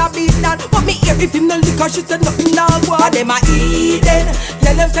Shana beat down, but me hear if him no liquor, she said nothing now. But them a Eden.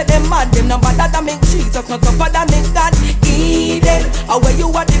 Tell them say them mad, them no better than me Jesus, not tougher than me God. Eden, where you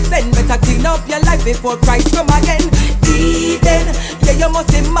are defend, better clean up your life before Christ come again. Eden, yeah you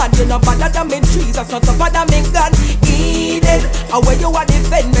must be mad, you no better than me Jesus, not tougher than me God. Eden, where you are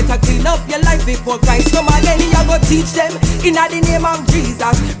defend, better clean up your life before Christ come again. You go teach them in the name of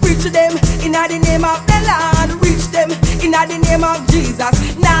Jesus, preach to them in the name of the Lord, reach them in the name of Jesus.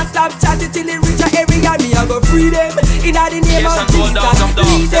 Now stop chatting till it reach a area. Me I go free them in the name of Jesus.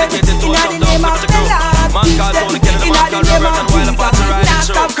 Free them in the name of the Lord. Teach them in the name of Jesus. Now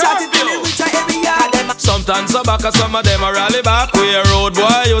stop chatting till it reach a area. Sometimes I back, some of them a rally back. We a road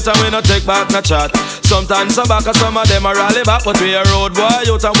boy, youth and we no take back no chat. Sometimes I back, some of them a rally back, but we a road boy,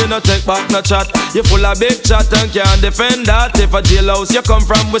 youth and we no take back no chat. You full of big chat and can't defend that. If a jailhouse you come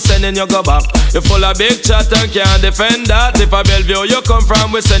from, we sending you go back. You full of big chat and can't defend that. If a Bellevue you come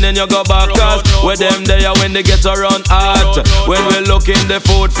from, we sending you go back. Cause with them there when they get around hot. When we looking the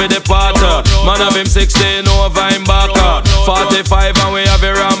food for the pot. Man have him 16 over him back. 45 and we have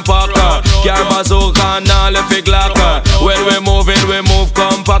a rampacker. Car bazooka and all if it glock. When we move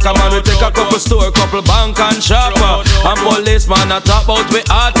compact. Man we take a couple store, couple bank and shop. And policeman a top out we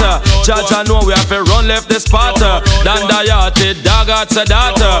hot. Judge I know we have to run left the spot. Dan the yachted dog at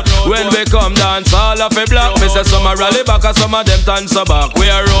Sadata. When we come dance all of a block. Me say some a rally back and some of them dance back. We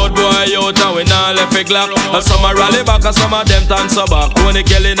a road boy out and we not left a glock. And some a rally back and some of them dance back. Tony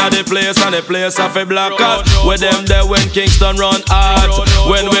killing at the place and the place of a black cat. With them there when Kingston run hot.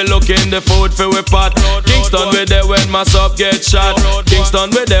 When we looking the food for we pot. Kingston we there when mass up get shot.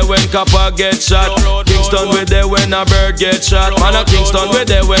 Kingston we there when copper get shot. Kingston we there when a bird get shot. Man a Kingston we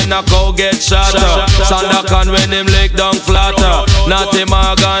there when a cow get shot. Sandakan when him lick down flat. Natty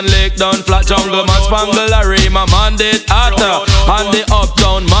Morgan lick down flat. Jungle man spangle Larry my man did hotter. And the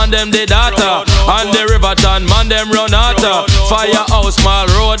Uptown man them did hotter. And the Riverton man them run hotter. Firehouse Mall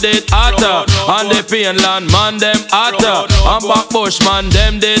Road did hotter. And the Painland man them hotter. And Backbush man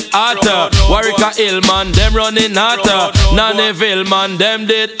them did hotter. Warwick Hill man them running hotter. Nannyville man them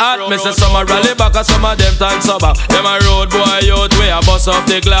did hot. Me say some a rally back and some of them dance back. Them a road boy out way a bust off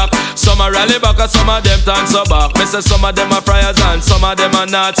the Glock. Some a rally back and some of them dance back. Me say some of them a friars and some of them a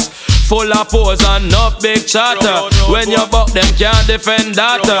nuts. Full of pose and enough big chatter. When you buck them can't defend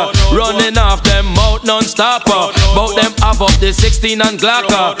that. Running off them mouth non-stop. Bout them half up the 16 and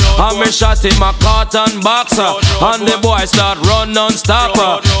Glocker. And me shot him a cotton boxer. And the boy start run non-stop.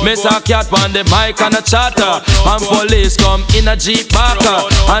 Miss a cat on the mic and a chatter. And police come in a jeep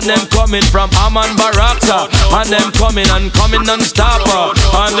backer. And them coming from Amman Barracks. And them coming non-stop.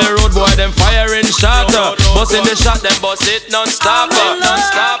 And the road boy them firing shot. Busting the shot them bust it non-stop.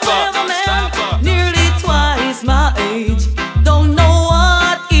 Non-stop. Nearly twice my age. Don't know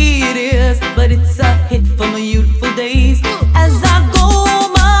what it is, but it's a hit from my youthful days. As I go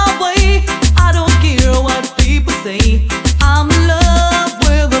my way, I don't care what people say. I'm in love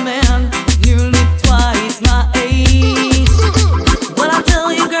with a man nearly twice my age. What I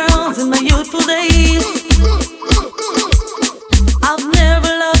tell you girls in my youthful days, I've never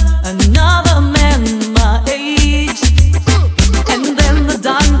loved another man my age. And then the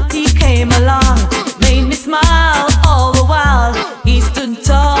Don, he came along, made me smile all the while. He stood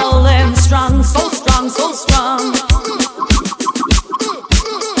tall and strong, so strong, so strong.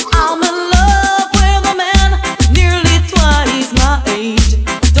 I'm in love with a man nearly twice my age.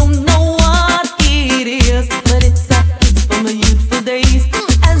 Don't know what it is, but it's from the youthful days.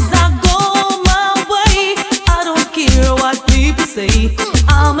 As I go my way, I don't care what people say.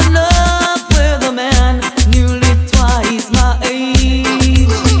 I'm in love with a man nearly twice my age.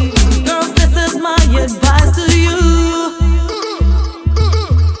 Girls, this is my advice to you.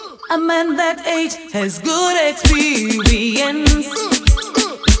 A man that age has good experience.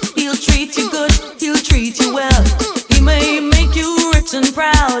 He'll treat you good, he'll treat you well. He may make you rich and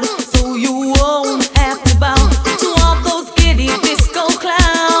proud, so you won't have to bow to all those giddy disco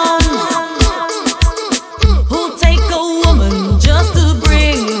clowns who'll take a woman just to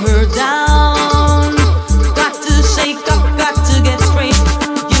bring her down. Got to shake up, got to get straight.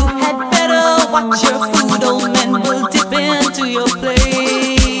 You had better watch your food, old men will dip into your plate.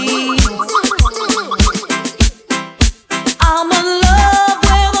 I'm in love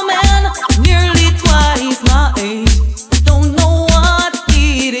with a man nearly twice my age. Don't know what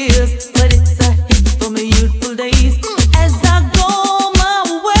it is, but it's a hit from my youthful days. As I go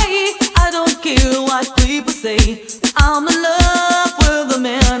my way, I don't care what people say. I'm in love with a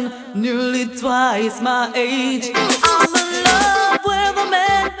man nearly twice my age. I'm in love with a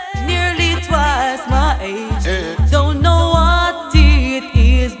man nearly twice my age. Don't know what it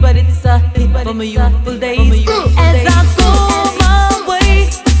is, but it's a hit from my youthful days. As I go my way,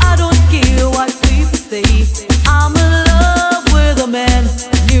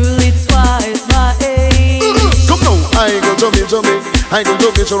 I go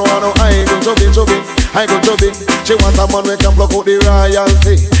to be, she don't want no, I go to be, I go to be. She want a man we can block out the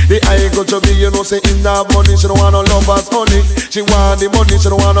royalty. The I go to be, you know, say in that money, she don't want no lovers, honey. She want the money,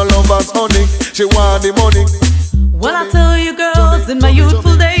 she don't want no lovers, honey. She want the money. Well, I tell you girls, in my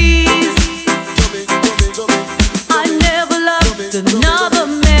youthful days, I never loved another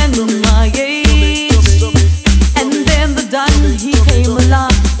man my age. And then the Don, he came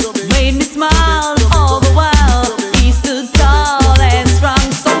along, made me smile all the while. He stood tall and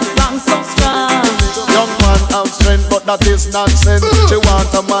strong, so strong, so strong. Young man have strength, but that is nonsense. She want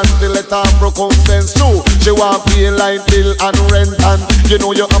a man to let her recompense too. She want pay light bill and rent, and you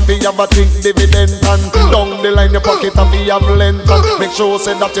know you have to have a big dividend. And down the line your pocket have to have length, and make sure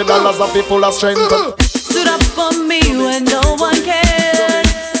say that your dollars are people are strength. Stood up for me when no one cared.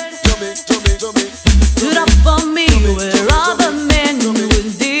 Stood up for me where other men were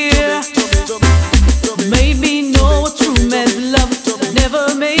dear. Made me know what true man's love.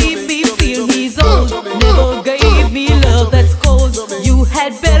 Never made me feel he's old. Never gave me love that's cold. You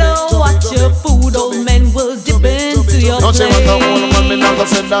had better watch your food. Old men will dip into your plate. Don't say what a old man, me never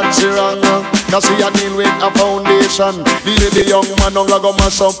said that she wrong. Cause she a deal with a foundation. The young man don't go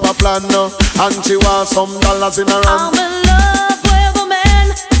mash up a plan. And she wants some dollars in her hand. I'm in love with a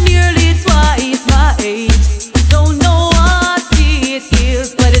man nearly twice my age. Don't know what it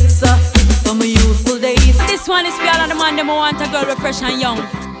is, but it's from my youthful days. This one is for all of the man them who want a girl refresh and young.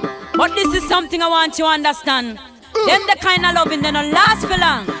 But this is something I want you to understand. Them the kind of loving that don't last for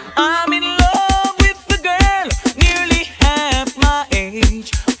long. I'm in love with the girl nearly half my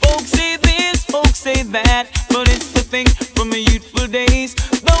age. Folks say this, folks say that, but it's the thing from my youthful days.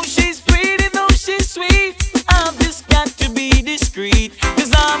 Though she's pretty, though she's sweet, I've just got to be discreet.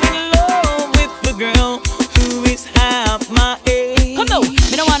 Cause I'm in love with the girl who is half my age. Come on,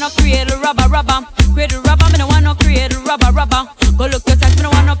 me don't wanna create a rubber. Create a rubber, me don't wanna create a rubber. Go look your size, me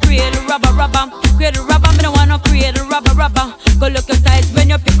don't wanna create a rubber. Create a rubber, me don't wanna create a rubber. Go look your size when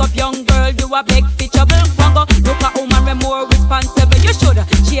you pick up young girl, you a big featurable. Go look at woman with more responsible. You should,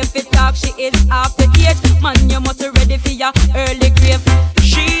 she if it talk, she is half the age. Man, you must be ready for your early grave.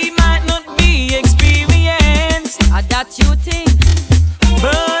 She might not be experienced, that you think,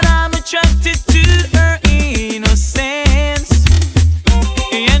 but I'm attracted to her innocence.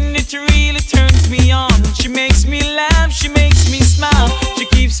 And it really turns me on. She makes me laugh, she makes me smile. She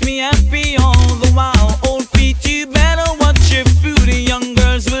keeps me happy all the while. Old feet, you better watch your food. Young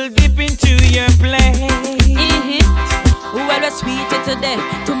girls will dip into your play. Well, we're sweet today.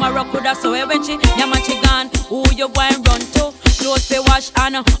 Tomorrow could have so when she gone. Who you going run to? Clothes for wash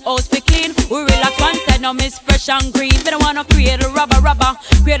and house for clean. We relax one side, now miss fresh and green. Me don't wanna create a rubber.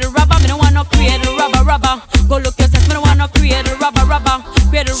 Create a rubber, me don't wanna create a rubber. Go look yourself, me don't wanna create a rubber.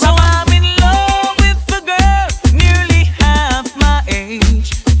 Create a rubber. So I'm in love with the girl nearly half my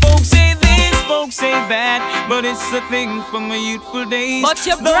age. Folks say this, folks say that, but it's a thing from my youthful days. But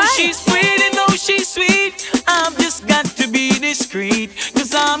you're though bright. she's pretty, though she's sweet, I've just got to be discreet.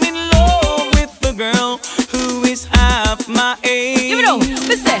 Cause I'm in love with the girl who is half my age. Give it up,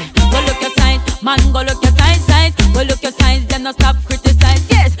 me say, go look your size, man, go look your size. Go look your size, then no stop criticize.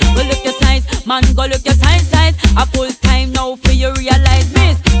 Yes, go look your size, man, go look your size. A full time now for you realize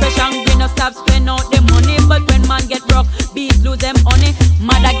miss. Fresh and green, no stop spend out the money. But when man get broke, bees lose them honey.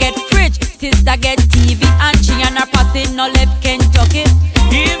 Mother get fridge, sister get TV, and she and her passing no left Kentucky.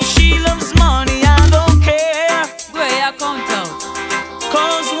 If she loves money, I don't care. Where you count out?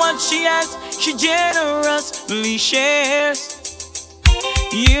 Cause what she has, she generously shares.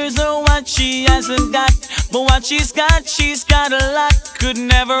 Years are what she hasn't got, but what she's got a lot. Could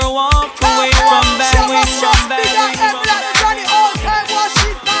never walk away from that way, from that way. All time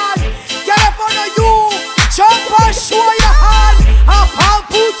washing man, get up on you, jump and show your hand, up and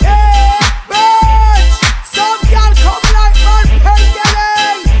put it, bitch. Some girl come like man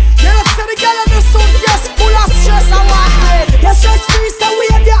pendulum. You know see the girl in the suit, yes, full of stress and what? Yes, stress free, so we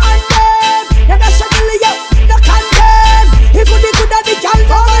have your hand them. Yeah, that's your belly, yeah, no condemn. He good at the girl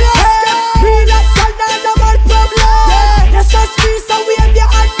from the head. Real like girl, not no man problem. Yes, stress free, so we have your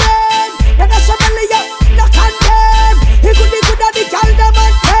hand them. Yeah, that's your belly, yeah, no condemn. He good at the girl, no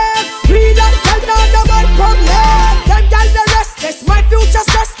man take. Real like girl, not no man problem. Them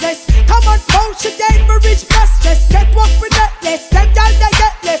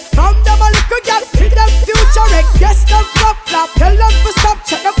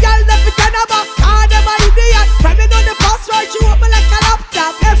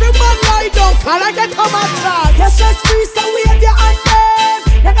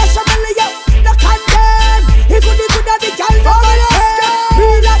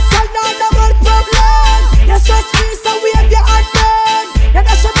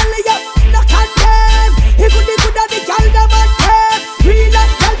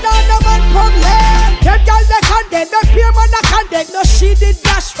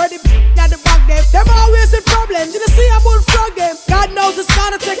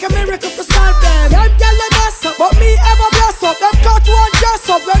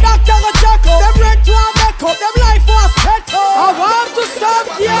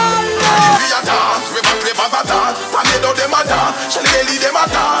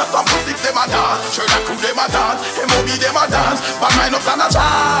no stand a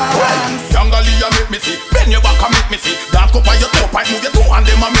chance. Younger Leah make me see, bend your back and make me see. Dance up on your toe pipe, move your toe and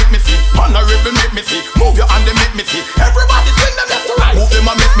them a make me see. Honorable make me see, move your hand and make me see. Everybody swing them left to right, move them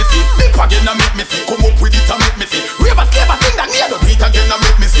and make me see. Dip again and make me see, come up with it and make me see. Rave a clever thing that near the beat again and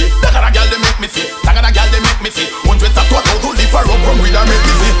make me see. Dagger a girl they make me see, dagger a girl they make me see. Hundreds of total to live for up from with and make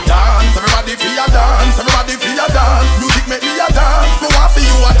me see. Dance, everybody feel ya dance, everybody feel ya dance. Music make me a dance, me want for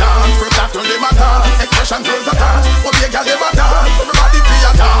you a dance. First after them a dance, expression girls a dance. What be a girl them a dance, everybody feel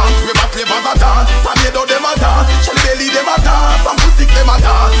ya dance. Rave a flavors a dance, tornado them a dance, Shelly Belly them a dance, and Pussy them a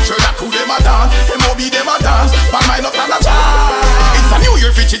dance, Sherlock Crew them a dance, M.O.B. them a dance, but mine up and a chance. It's a new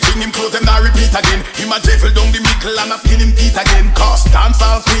year for chiching, him close them not repeat again. Him a jeffel down the middle and a skin him teeth again. Cause dance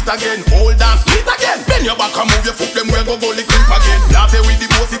all sweet again, old dance sweet again. Bend your back and move your foot, them well go the creep again. Dance with the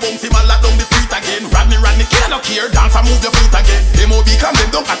bossy bouncy man lock down the street again. Rodney cannot care, dance and move your feet again. M.O.B. come them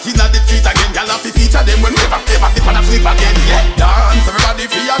down at in the street again. Y'all have to feature them when we have flavor dip and a flip again. Yeah, dance, everybody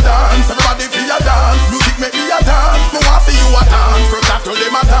feel ya dance, everybody feel ya dance. Music make me a dance, me want for you a dance. First after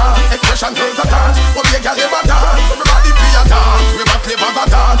them a dance, expression girls a dance. What be a girl them a dance, everybody feel ya dance. River flavors a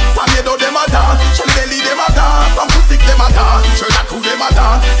dance, tornado them a dance, Shelly Belly them a dance, and Pussy them a dance, Sherlock Crew them a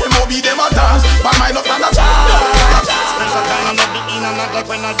dance, M.O.B. them a dance, but mine up stand a chance. Special kind of love the in and not like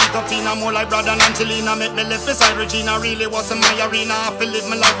when I beat up Tina. More like brother and Angelina. Make me live beside Regina. Really wasn't my arena. I feel live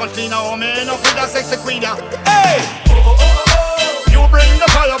my life on cleaner. Oh man, up with a sexy queen. Hey! You bring the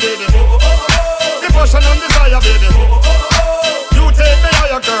fire, baby. The passion and desire, baby. You take me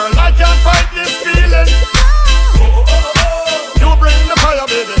higher, girl. I can't fight this feeling. You bring the fire,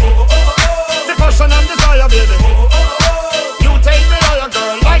 baby. The passion and desire, baby. You take me higher,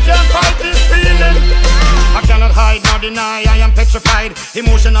 girl. I can't fight this feeling. I cannot hide nor deny, I am petrified.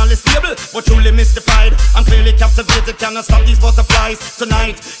 Emotionally stable, but truly mystified. I'm clearly captivated, cannot stop these butterflies.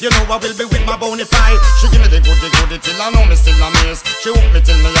 Tonight, you know I will be with my bony pie. She give me the goodie till I know me still amazed. She hook me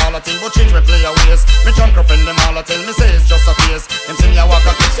till me all a thing, but change me play a ways. Me drunk her friend them all a tell me say it's just a face. Them see me a walk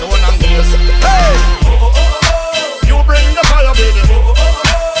a kick stone and gaze. Hey! You bring the fire, baby.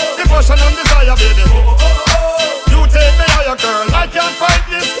 The passion and desire, baby. You take me higher, girl, I can't fight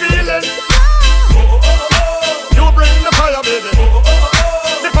this feeling. You bring the fire, baby.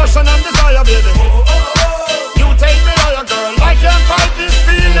 The passion and desire, baby. You take me higher, girl. I can't fight this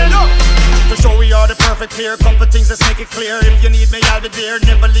feeling. To show we are the perfect pair. Couple things, let's make it clear. If you need me, I'll be there.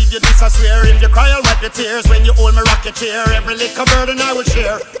 Never leave you, this I swear. If you cry, I'll wipe your tears. When you hold me, rock your chair. Every little burden I will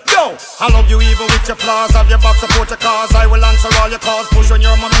share. Yo, I love you even with your flaws. Have your back, support your cause. I will answer all your calls. Push when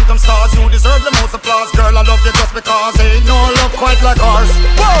your momentum starts. You deserve the most applause. Girl, I love you just because ain't no love quite like ours.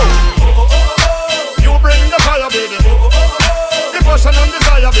 Whoa! You bring the fire, baby. The passion and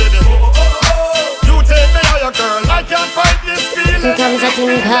desire, baby. You take me higher, girl. I can't fight this feeling. Here comes a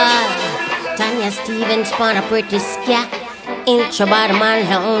thing called Tanya Stevens, spun a pretty scat. Inch about a man,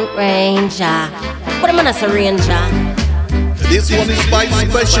 Lone Ranger. What am I not a ranger? This one is my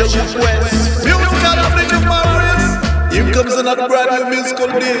special request. Musical uplift of my wrist. Here comes another brand new musical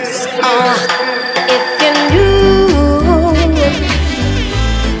disc. If you knew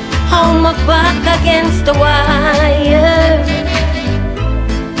how my back against the wire,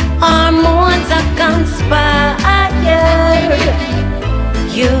 hormones are conspire,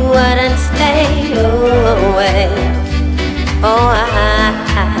 you wouldn't stay away. Oh,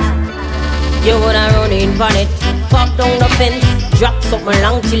 you woulda run in on it, pop down the fence, drop something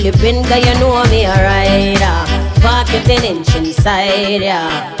long till you bend, 'cause you know me a rider. Park it 10 inch inside,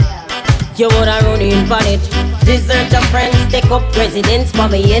 yeah. You woulda run in on it, desert your friends, take up residence for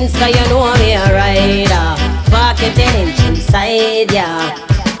me ends, 'cause you know me a rider. Park it 10 inch inside, yeah.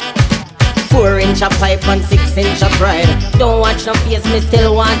 4 inch of pipe and 6 inch of ride. Don't watch no face, me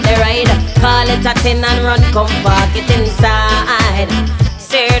still want the ride. Call it a 10 and run, come park it inside.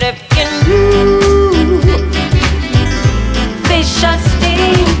 Said if you knew fish are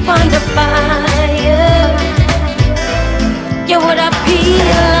steam on the fire, you woulda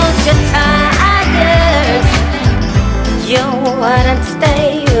peel out your tires. You wouldn't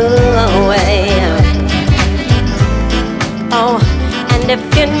stay away. Oh, and if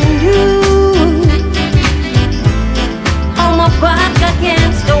you knew how my back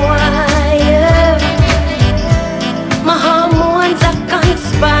against the wire, my hormones are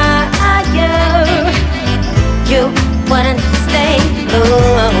conspire, you wouldn't stay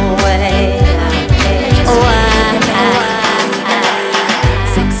away.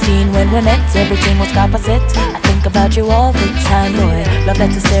 When we met, everything was opposite. I think about you all the time, boy. Love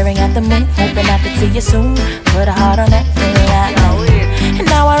letter staring at the moon, hoping I could see you soon. Put a heart on every line. And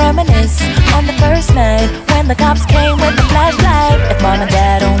now I reminisce on the first night when the cops came with the flashlight. If mom and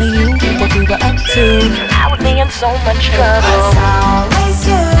dad only knew what we were up to, I would be in so much trouble. It's always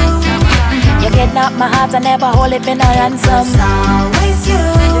you. You kidnap my heart, I never hold it in a ransom. It's always you.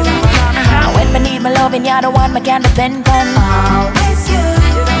 And when me need my loving, you're the one me can depend on. Always you.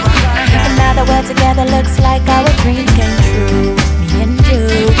 And now that we're together, looks like our dreams came true. Me and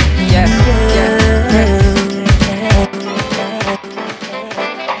you, me and you.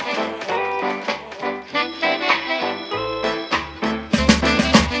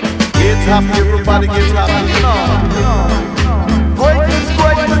 Get happy, everybody get happy, you know. Greatness,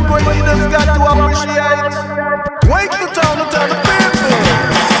 just got to appreciate. Wake the town to tell the people.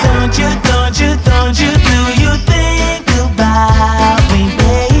 Don't you, do you think about me,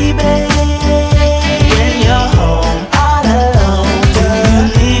 baby? When you're home all alone, do you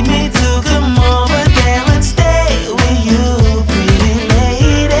need me to come over there and stay with you, pretty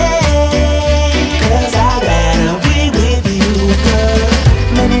lady? 'Cause I'd rather be with you, girl.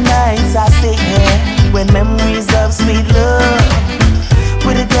 Many nights I sit here with memories of sweet love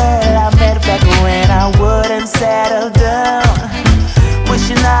with a girl I met back when I wouldn't settle down.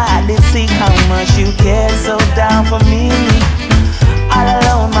 Wishing I did see how much you cared so down for me. All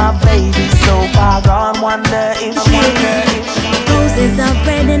alone, my baby, so far gone. Wonder if she. Roses are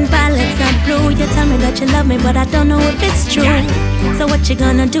red and violets are blue. You tell me that you love me, but I don't know if it's true. So what you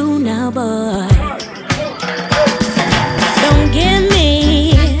gonna do now, boy? Don't give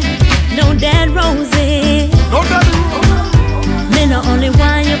me no dead roses. No dead roses. Me no only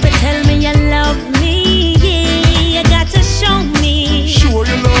want you to tell me you love me. You got to show me. Sure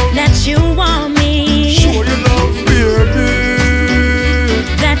you love. That you want me. Sure you love, baby.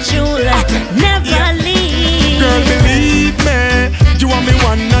 That you'll never leave. Girl, believe me, you are me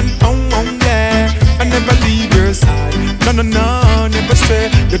one and only. I never leave your side. No, never stay.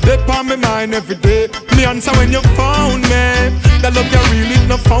 You're dead on my mind every day. Me answer when you phone me. That love you really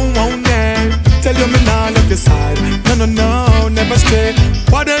no phone on me. Tell you me nah love your side. No, never stay.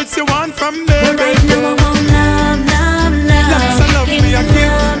 What else you want from me? Well, right now I want love. Lots of love me I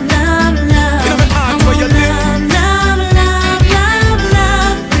give. Love. You know my heart where you live.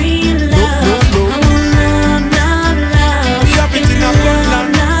 Love, real love. I want love. We have it in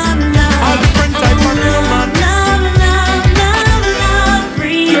abundance. All the friends I want you, man. Love,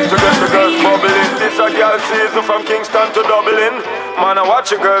 real To get the girls bubbling, this a girl season from Kingston to Dublin. Man, I watch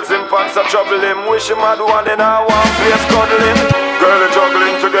your girls in pants are troubling. Wish him had one in our one place cuddling. Girl is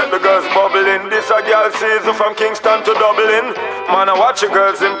juggling to get the girls bubbling. This a girl season from Kingston to Dublin. Man, I watch your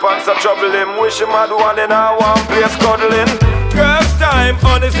girls in pants are troubling. Wish him had one in our one place cuddling. Girls time,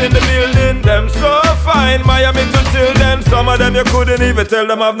 honest in the building. Them so fine, Miami to till then. Some of them you couldn't even tell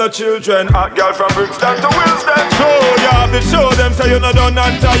them have no children. Hot girl from Brixton to Wilson. Show you have it, show them say you not done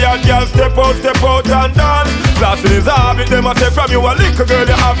and tired. Girl step out and dance. Classing is habit, them a say from you a little girl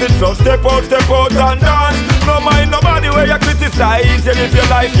you have it. So step out and dance. No mind nobody where you criticize. You live your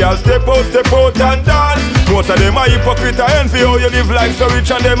life, girl step out and dance. Most of them are hypocrite and envy how you live life so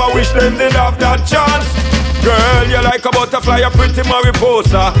rich, and them I wish them did have that chance. Girl, you like a butterfly, a pretty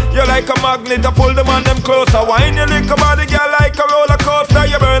mariposa. You like a magnet, I pull them on them closer. Wine your little body, girl, like a roller coaster.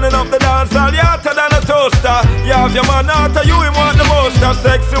 You're burning up the dance hall, you're hotter than a toaster. You have your man after you, him want the most.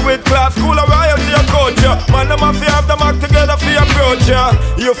 Sexy with class, cool or royalty, your coach. Man, them have to have them act together for your approach.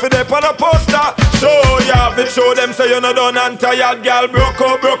 You fit up on a poster. Show you have it, show them say you're not done and tired. Girl, broke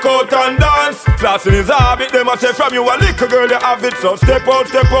out and dance. Classing is habit, them a say from you a little girl, you have it. So step out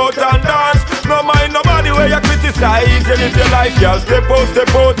and dance. No mind nobody where you criticize. You live your life, girl, step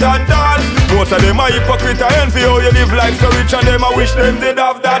out and dance. Most of them are hypocrite and envy how you live life so rich, and them I wish them did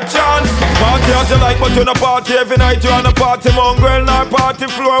have that chance. Party as you like, but you no party every night. You on a party mongrel, not party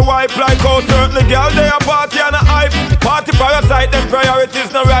floor wipe. Like how certain girl they a party and a hype. Party parasite, them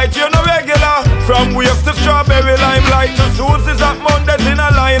priorities no right. You no regular. From waves to strawberry limelight to Susie's at Mondays in a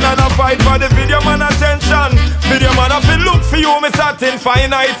line and a fight for the video man attention. Video man I feel look for you, me satin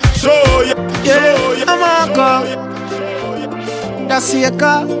finite. Show you. Yeah, I'm a girl. That's your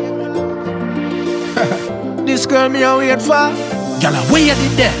car. This girl me a wait for. Girl, where you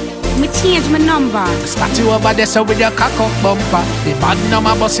did there? Me change my number. Start you over there so with your cock up bumper. The bad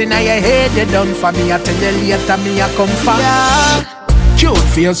number bust in your head, you done for me. I tell you later me a come for. Yeah. Cute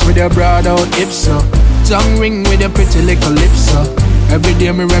face with your broad out hips, so tongue ring with your pretty little lips, so every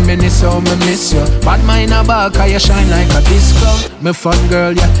day me reminisce how me miss you. Bad mind a ball cause you shine like a disco. Me fun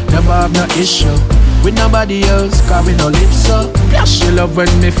girl, yeah, never have no issue with nobody else, cause we no live so. Yeah, she love when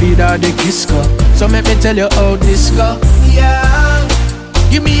me feed her the kiss go. So let me tell you how this go. Yeah,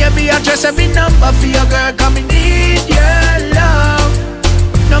 give me every address, every number for your girl, cause me need your love.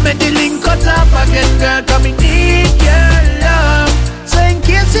 No make the link cut off again, girl, come me need your love. So in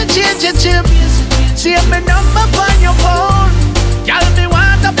case you change your chip, save me number on your phone. Girl, me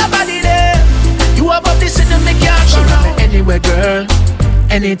want up the body there. You above this and me can't go wrong. Anywhere, girl,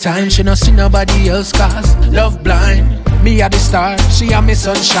 anytime. She no see nobody else, cause love blind. Me are the star, she are me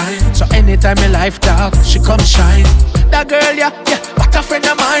sunshine. So anytime me life dark, she come shine. That girl, yeah, what a friend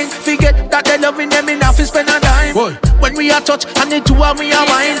of mine. Forget that they loving them enough to spend a dime. Boy. When we are touch and the two of me are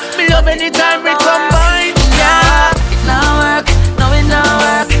wine. Me love anytime we combine. Yeah, it now work, no it now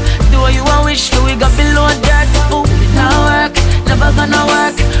work. Do what you want, wish for we got below dirt. Ooh, it now work, never gonna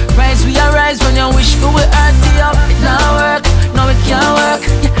work. Rise we arise when you wish for we earth up. It now work, no it can't work.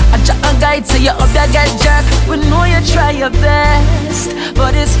 Yeah, a guide so you up there get jerk. We know you try your best,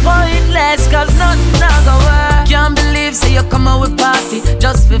 but it's pointless cause nothing now go work. Can't believe say you come out with party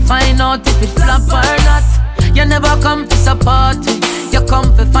just to find out if it flop or not. You never come to support me. You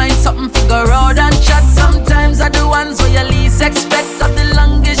come to find something, figure out and chat. Sometimes are the ones where you least expect. Of the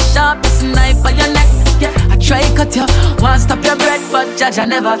longest, sharpest knife on your neck. Yeah, I try cut you, want stop your breath, but judge I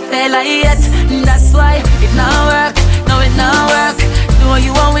never fail yet. That's why it now work, no it now work. Do what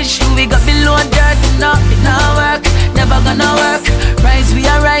you want, wish you we got below dirt. No, it now work, never gonna work. Rise we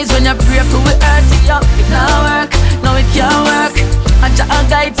arise when you pray for we earth up. It now work, no it can't work. A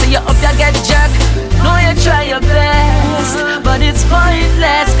guide so you up you get jerk. Know you try your best, but it's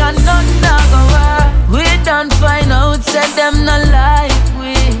pointless cause nothing now go work. We don't find out, said them not like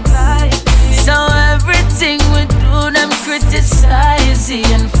we. So everything we do them criticize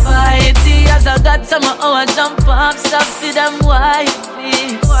and fight. As I got some of our jump up stuff for them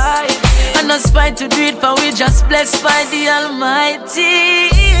wifey. And no spite to do it for we just blessed by the Almighty.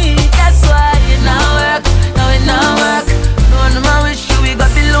 That's why it now work, now it now work. No man wish you we got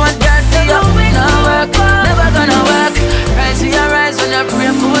below and dirty up. Now work, never gonna work. Rise we arise when you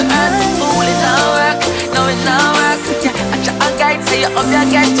pray for we earth. Fool it now work, now it now work. Yeah, a guide say you up you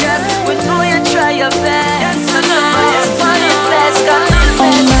get jerk. We know you try your best. Yes, I know it's pointless, got no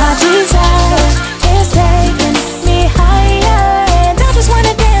my desire is taking me higher, and I just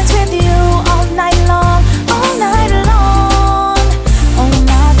wanna dance with you all night long, all night long. Oh,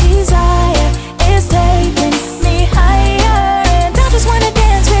 my desire is taking me higher, and I just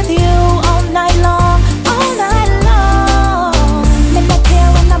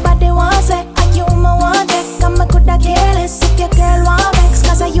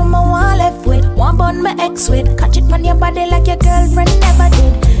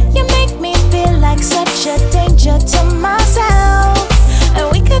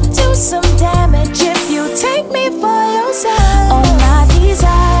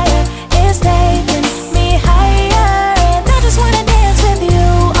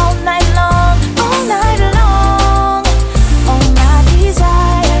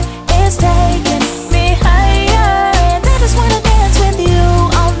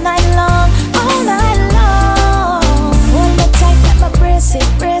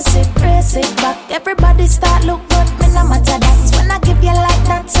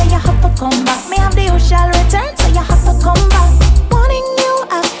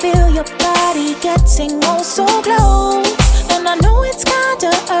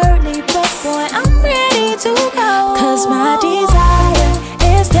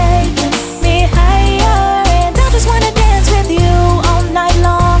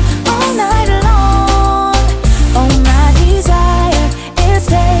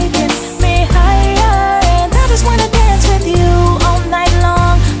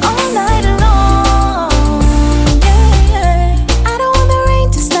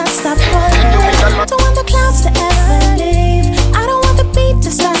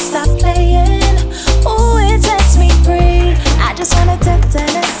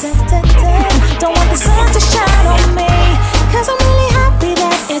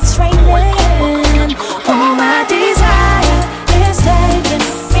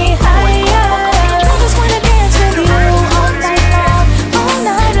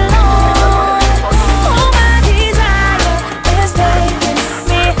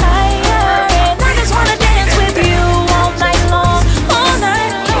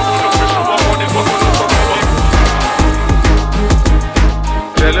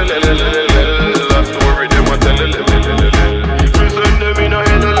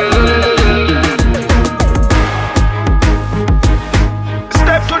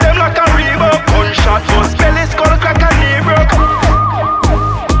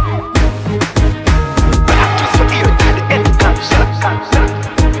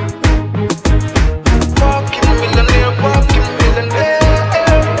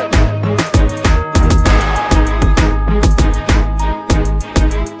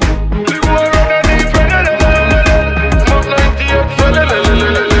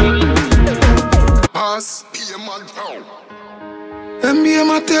Them be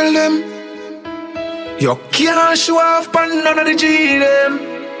I tell them, you can't show off on none of the G them.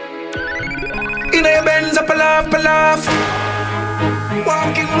 In a Benz up a laugh.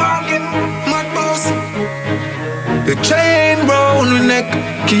 Walking, mad boss. The chain round the neck,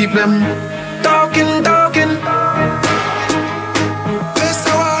 keep them talking. Best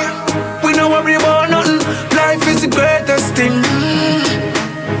of all, we don't worry about nothing. Life is the greatest thing.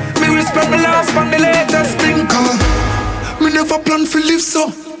 Me respect the last and the latest thing. Me never plan for live so.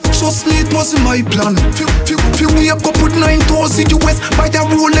 Trust me, it wasn't my plan. Few wake up with 9,000 US, buy a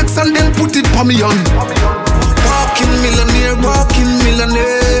Rolex and then put it on me on. Walking millionaire. Walking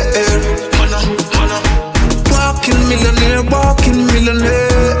millionaire.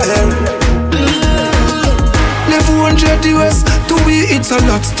 Never 100 US, to we it's a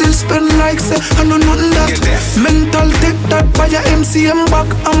lot. Still spend like say, I know nothing that. Mental take that, buy a MCM back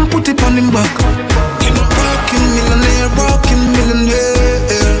and put it on him back. Walking millionaire.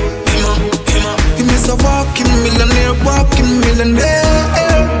 He miss a walking millionaire.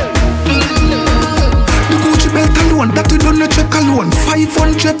 The Gucci belt alone, that we don't check alone.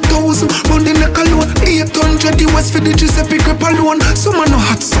 500,000 round the neck alone. 800 US for the Giuseppe grip alone. Some man no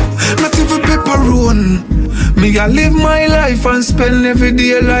hot so, not even pepperoni. Me a live my life and spend every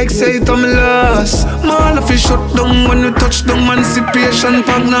day like say it I'm lost. Man if you shut down when you touch down, emancipation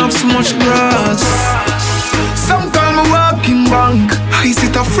pack now have so much grass. Some call me walking bank. I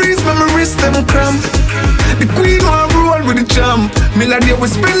sit a freeze, my wrist them cramp. The queen want roll with the champ. Me like they will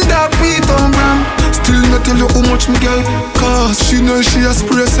spend that beat on ram. Still not tell you how much me girl cost. She know she a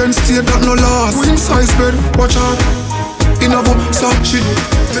spray and stay got no loss. Queen size bed, watch out. In a soft shit,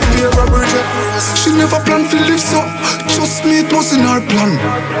 the pair of Bridget. She never planned to live so. Trust me, it was in her plan.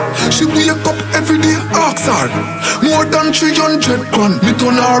 She wake up every day, ask her. More than 300 grand. Me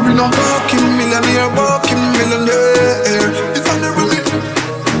turn her in a walking millionaire. If I never meet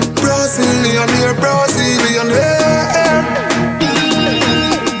Brazilian.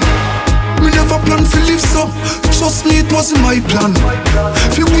 Me never planned to live so. Trust me, it wasn't my plan.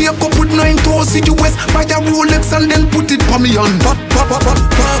 If you wake up with 9,000 US, buy a Rolex and then put it on me on.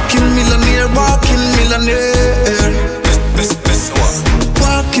 Walking millionaire. Walking millionaire.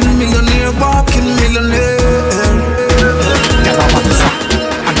 Girl, I WhatsApp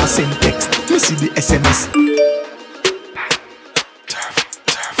and I send text. Me see the SMS.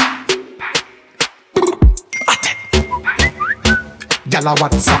 Girl, I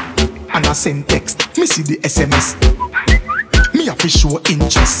WhatsApp and I send text. Me see the SMS. Me a fi show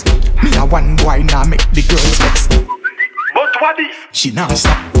interest. Me a one boy now make the girls vex. But what is? She nah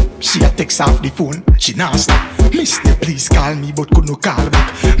stop. She a text off the phone. She nah stop. Mister, please call me, but could no call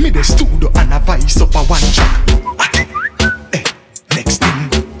back. Me the studio and a voice up a one track. Next thing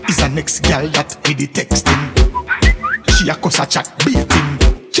is a next girl that me the texting. She a cuss a chat beating.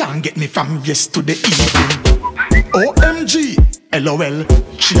 Can't get me from yes to the evening. OMG, LOL.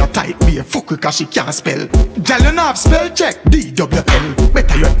 She a type be a fuck cause she can't spell. Girl you have spell check DWL.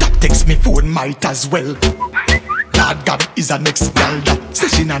 Better your tap text me phone might as well. Lord God is a next girl that say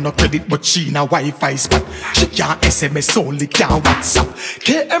she nah no credit but she na Wi-Fi spot. She can't SMS only can't WhatsApp.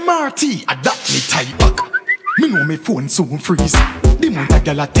 KMRT adapt me type back. Me know me phone soon freeze. The month a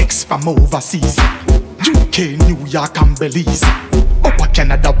girl a text from overseas. UK, New York and Belize. Upper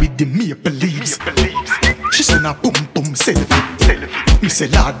Canada with the maple leaves. She send a boom selfie. Me say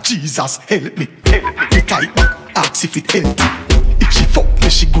Lord Jesus help me. Me type back, ask if it healthy. If she fuck me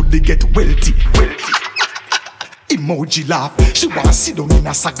she good to get wealthy. Emoji laugh. She wanna sit down in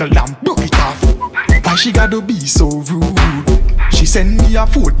a saddle and broke it off. Why she gotta be so rude? She send me a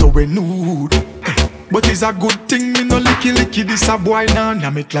photo when nude. But it's a good thing me no licky this a boy now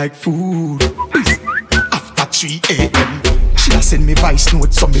nah it like food. After 3 a.m. she a send me voice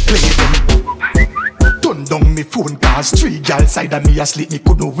notes so me play them. Turn down me phone cause 3 girls side of me asleep me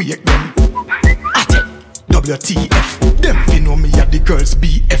couldn't wake them. WTF, them fi know me a the girls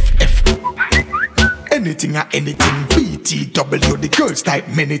BFF. Anything or anything, BTW, the girls type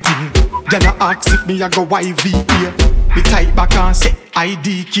many thing. Girl a ask if me a go YVA. Me type back and say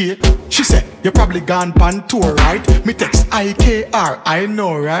IDK. She said, you probably gone pan tour, right? Me text IKR, I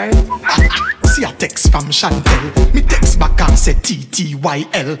know, right? See a text from Chantel. Me text back and say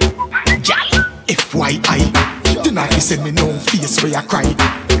TTYL. Gal, FYI. Do not send me no face where I cry.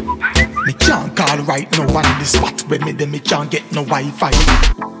 Me can't call right now on the spot where me can't get no Wi-Fi.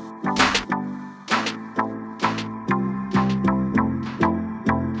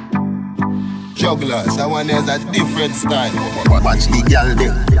 Jugglers, that one has a different style. Watch the gal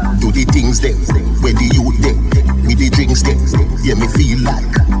them, do the things them, where the youth them, with the drinks them. Yeah, me feel like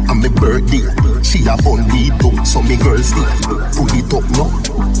and my birthday. She a bun lead up, so me girls stay. Pull it up now,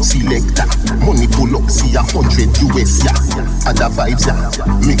 selector. Money pull up, see $100 US, yeah. Other vibes,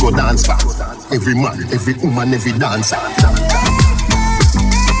 yeah. Me go dance for every man, every woman, every dancer.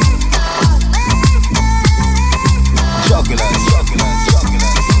 Jugglers, jugglers,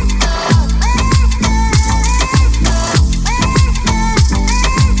 jugglers.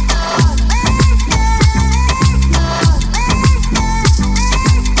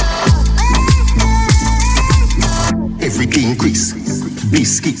 Everything Chris,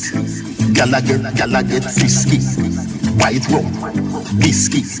 biscuit. Gala get frisky. White rum,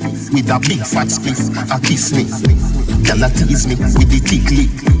 biscuit. With a big fat spliff, a kiss me. Gala tease me with the thick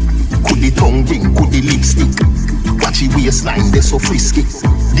lip. Could the tongue ring, could the lipstick. Watch the waistline, they so frisky.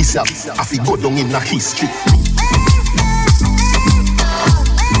 This up, I fi go down in a history.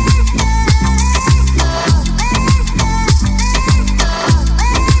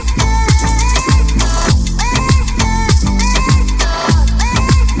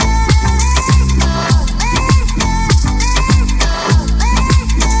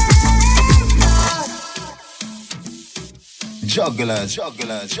 Jugglers,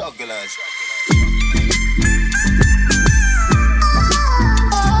 jugglers, jugglers.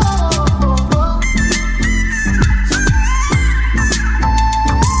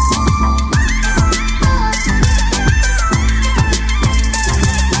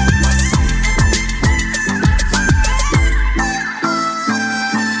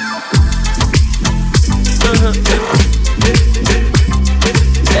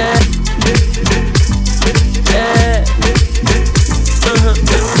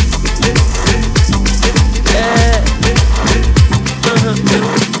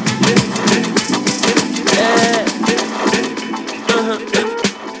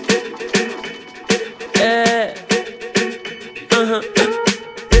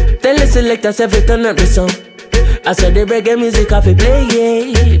 Selectors every turn up the song. I said the reggae music off it play,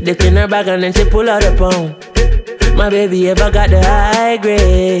 yeah. They in her bag and then she pull out a pound. My baby ever got the high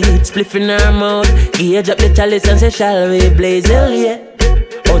grade. Spliff in her mouth, gauge up the chalice and say shall we blaze, hell yeah.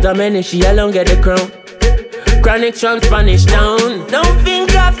 Out of many she alone get the crown. Chronic from Spanish Town. Don't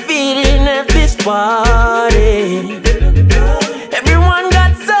think I fit in at this party. Everyone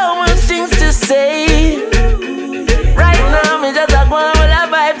got so much things to say. Right now me just like one with the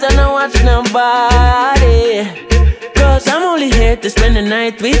vibes and I watch nobody. Cause I'm only here to spend the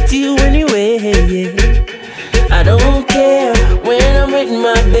night with you anyway, yeah. I don't care when I'm with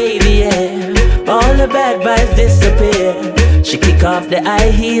my baby, yeah. All the bad vibes disappear. She kick off the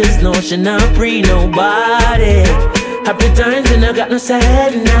high heels, no she not pre nobody. Happy times and I got no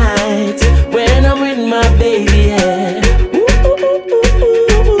sad nights when I'm with my baby, yeah.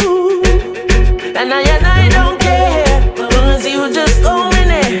 And I don't care, cause you just hold me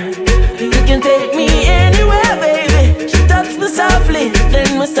there. You can take me anywhere, baby. She touched me softly,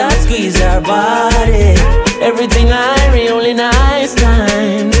 then we start squeeze her body. Everything irie, only nice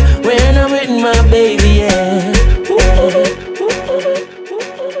times when I'm with my baby, yeah.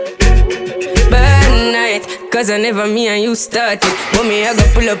 Bad night, cause I never me and you started. But me I go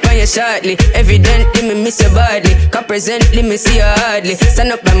pull up on you shortly. Evidently me miss your body. Cause presently me see you hardly.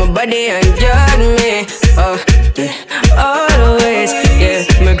 Stand up by my body and guard me. Oh yeah, always, yeah.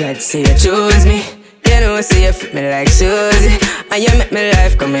 My God say you choose me. You know say you fit me like shoes. And you make me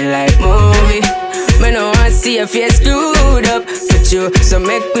life coming like movie. Me no want see your face screwed up with you. So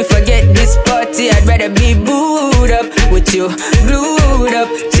make we forget this party. I'd rather be booed up with you, glued up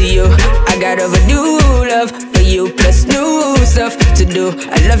to you. I got overdue love for you, plus new stuff to do.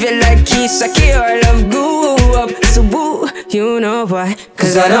 I love you like Keisha K or I love Goo up. So boo, you know why?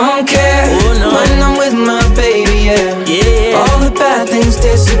 Cause I don't care when I'm with my baby, yeah. All the bad things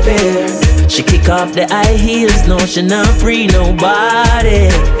disappear. She kick off the high heels, no she not free nobody.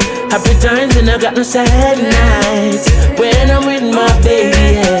 Happy times and I got no sad nights when I'm with my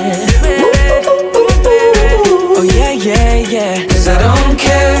baby, yeah. Oh yeah, yeah, yeah. Cause I don't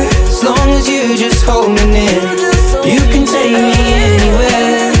care as long as you just hold me near. You can take me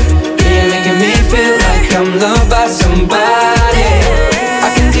anywhere. You're making me feel like I'm loved by somebody. I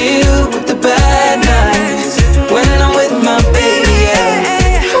can deal with the bad nights when I'm with my baby, yeah.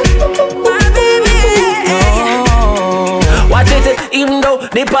 What is it? Even though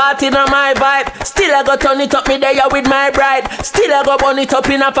the party not my vibe, still I go turn it up me there with my bride. Still I go burn it up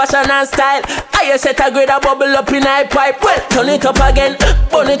in a fashion and style. I set a grade a bubble up in a pipe. Well, turn it up again,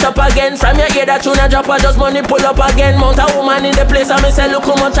 burn it up again. From your ear that tune a drop, I just money pull up again. Mount a woman in the place and me say look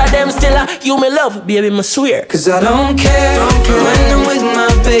how much of them still you me love, baby, me swear. Cause I don't care when I'm with my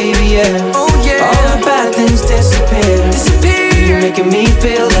baby, yeah. Oh yeah. All the bad things disappear. You making me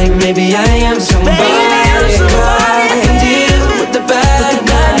feel like maybe I am somebody. I can deal with the bad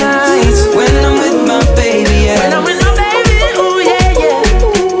nights when I'm with my baby. Yeah. When I'm with my baby, ooh yeah,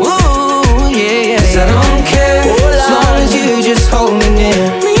 yeah. Ooh yeah, yeah. 'Cause I don't care as long as you just hold me near.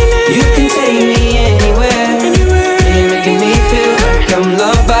 You can take me anywhere. And you're making me feel like I'm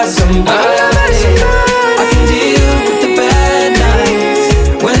loved by somebody. I can deal with the bad nights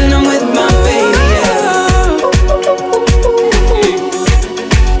when I'm with my baby.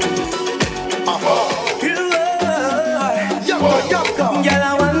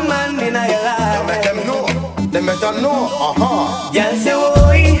 Them better know, Y'all say,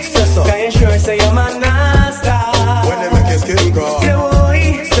 boy, can you sure say you're my master? when they make your skin crawl. Say,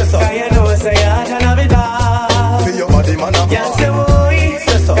 boy, can you know say I can have it all? Feel your body, man, up. Y'all say, boy,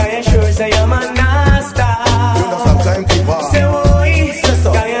 can you sure say you're my master? You know sometimes people. Say, boy,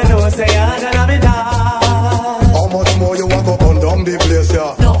 can you know say I can have it all? How much more you want to burn down the place,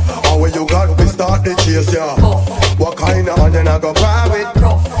 yeah? And when you got to start the chase, yeah? What kind of man you not go private?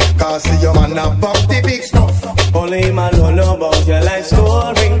 Cause see your man not pop the big stuff. Only man don't know about your life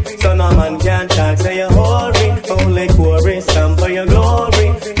story, so no man can talk say you hurry. Only chorus stand for your glory.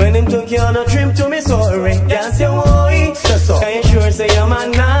 When him took you on a trip to Missouri, that's your boy. Can you sure say you're my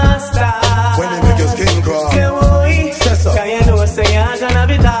master? When they make your skin crawl. Say boy, can you know say you're gonna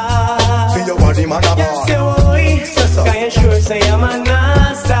be dark? Feel your body, man, up. Say boy, can you sure say you're my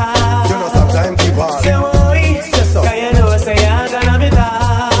master? You know sometimes people. Say boy, can you know say you're gonna be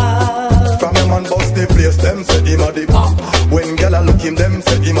dark? From a man bust the place, them say him a dip. When gyal a look him, them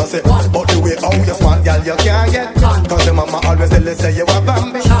say him a say. But the way how you smart, gyal, you can't get. Cause your mama always tell you say you a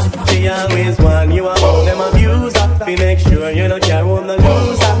bambi. She always want you about them abuser. Be make sure you don't carry home the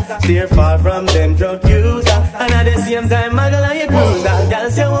loser. Steer far from them drug user. And at the same time, muggle and you cruiser. Gyal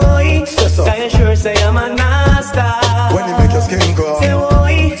say, boy, can you sure say I'm a master? When you make your skin crawl. Say,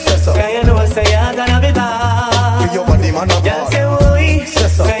 boy, can you know say you're gonna be dark? Feel your body, man, up. Gyal say, boy,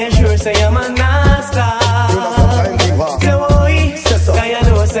 can you sure say I'm a master? You know sometimes people. Say, boy, can you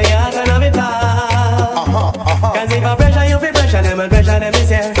know say you're gonna be dark? Cause if I pressure you, fi pressure them and pressure them is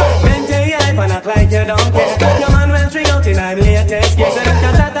here. Maintain your hype and act like you don't care. Your man will string out in I'm latest. Yes, so don't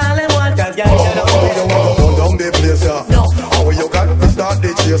chat all them want, cause guys you don't care. We don't want to burn down the place, yeah. And when you got to start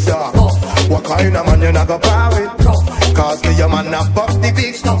the chase, yeah. What kind of man you not go private? Cause me your man not pop the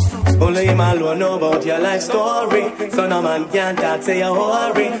big stuff. Only him alone know about your life story. So no man can talk, say you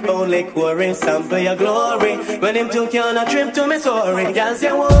hurry. Only chorus stand for your glory. When him took you on a trip to Missouri, girl say,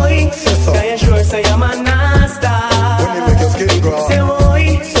 boy, can you sure say you're my master? When you make your skin crawl. Say,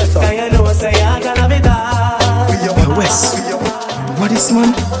 boy, can you know say you're gonna be dark? West, what is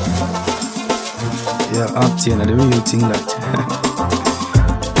man? Yeah, Uptown, the real thing that.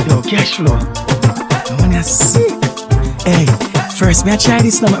 Yo, cash flow. I wanna see. Hey, first me I try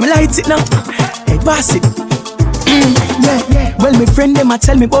this now, me light it now. Hey, boss it. Yeah. Well, my friend them a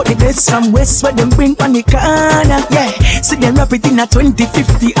tell me about the best from West, what them bring on the corner. Yeah, so them wrap it in a 20,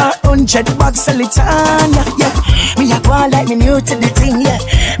 50 or 100 bucks a litana. Yeah, me a go on like me new to the thing. Yeah,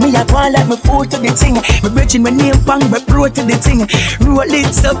 me a go on like me food to the thing. Me bridging my name bang, me pro to the thing. Roll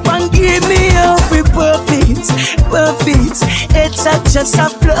it up and give me up, we perfect. It's a just a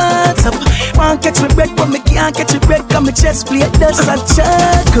float up. Can't catch me breath, but me can't catch me breath. Cause me chest plate does a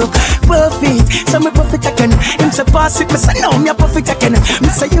check up. Perfect, so me perfect again. Him say pass it, me say no, me a perfect again. Me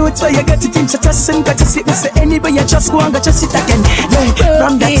say you it's where you get it, him say just him got to sit. Me say anywhere you just go and got to sit again. Yeah,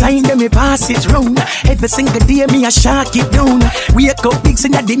 from that time then me pass it round. Every single day me a shark it down. Wake up big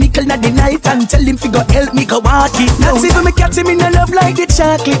in the nickel in the night and tell him fi go help me go walk it down. Not even me cat him in a love like the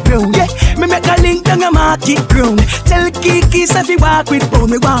chocolate brown. Yeah, me make a link down a market ground. Tell Kiki say fi walk with bone.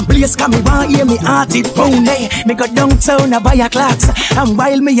 Me want place 'cause me want hear me heart it pound. Hey, me go downtown a buy a clocks. And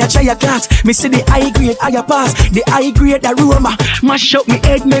while me a try a clocks, me see the high grade higher pass. The high grade aroma mash up me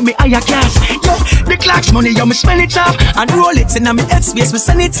head, make me higher class. Yeah, the clocks money, yo me spend it up and roll it in a me head space. Me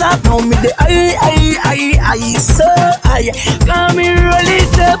send it up now me the I so high. Come me roll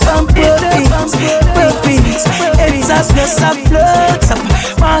it up and perfect. It's just a float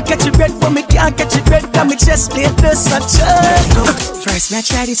up. Want catch a bread, but me can't catch a bread. 'Cause me chest plate does a check. First me I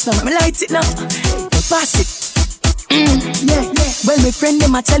try this now, me light it now. Pass it. Yeah. Well, my friend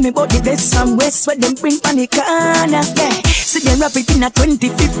them a tell me about the best from West, what them bring on the corner. Yeah, See them rap it in a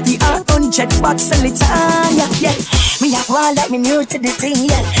 2050 or 100 bucks, sell it on, yeah. Me a want like me new to the thing,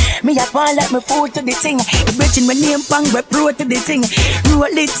 yeah. Me a want like me food to the thing. The bridging my name pang rep pro to the thing.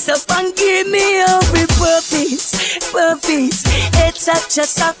 Roll it up and give me every perfect. It's up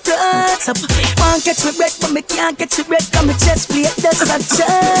just a flat up. Can't catch me breath, but me can't catch me breath. Come me chest plate, that's a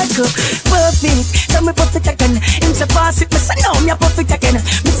check. Perfect, tell me perfect again. Him say pass it, me say no, me a perfect again.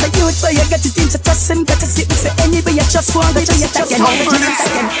 Me say youth, but you got to think, so trust him, got to sit. Me say anyway, you just want to just again.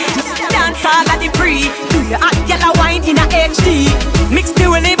 Dance all at the free. Do you hot yellow wine in a HD? Mix the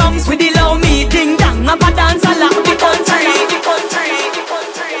willy bumps with the low me. Ding dong, I'm a dance all at the country.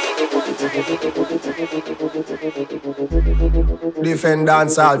 Defend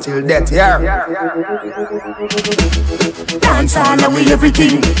dancehall till death, yeah. Dancehall and we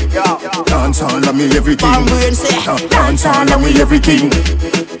everything. Dancehall and me everything. Dancehall and we everything.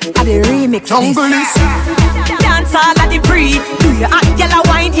 At the remix, dancehall at the free. Do you hot yellow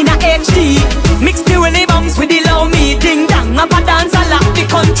wine in a HD? Mix the willy bumps with the low me. Ding dong, I'm a dance all at the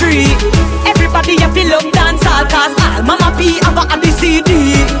country. Everybody have to love dancehall, cause all Mama P have a the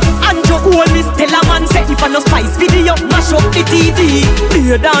CD. And your oldest tell a man say if I no spice video, mash up the TV.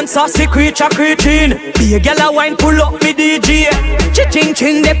 Be a dancer, secret creating. Be a gal a wine, pull up me DJ. Ching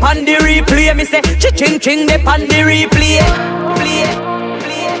ching de pan the replay. Me say ching ching de pan the replay.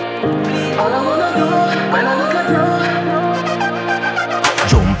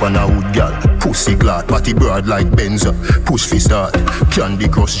 Jump on a wood gal, pussy glad, party broad like Benza. Push fi start, Candy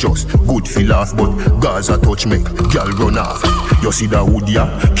Crush just good fi laugh, but Gaza touch make gal run off. You see that wood ya,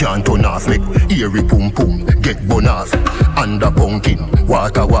 can't turn off, make eerie pum pum get bun off. Under pumpkin,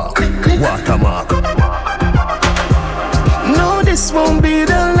 water walk, watermark. No, this won't be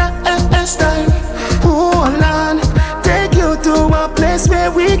the last time. Hold on, take you to a place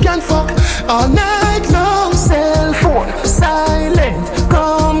where we can fuck all night long. Cell phone silent,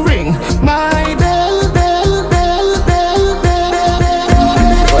 come ring my bell, bell, bell, bell, bell,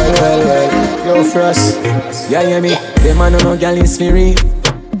 bell. Well, yo Frost, yeah, hear me? Them man no gal is free.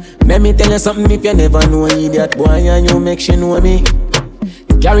 Let me tell you something if you never know idiot boy and you make she know me.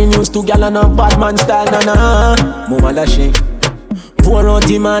 Carry news to gal and a bad man style, na. Mama da shake. Pour out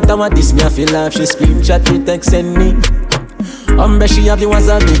the matter what this me I feel like. She scream, chat, me text, send me. She have you as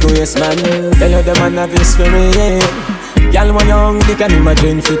a big yes man. Tell you the man have his spirit. Girl when young, they can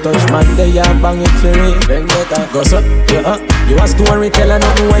imagine if you touch man, they are bang it for it. Then get up, go so, you a storyteller,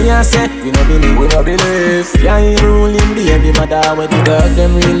 nothing what you say. We no believe, Yeah, you ruling baby mother with the girl,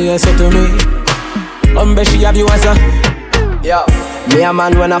 them really so to me. She have you as a yo. Me a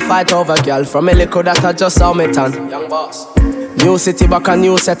man when I fight over girl. From a little that I just saw me tan. Young boss. New city back a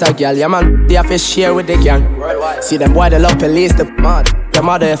new set of girl. Yeah man, they have to share with the gang. Worldwide. See them boy they love police the mad. Your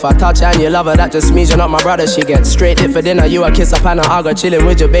mother if I touch her and you love her, that just means you're not my brother. She get straight hit for dinner, you a kiss up and I go chilling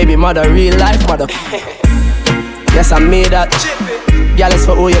with your baby mother. Real life mother. Yes I made that. Girl is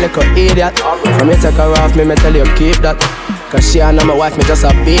for who you little idiot. From you take her off me tell you keep that. Cause she and my wife me just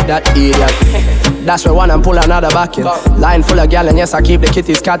a beat that idiot. That's where one and pull another back in. Line full of gal and yes I keep the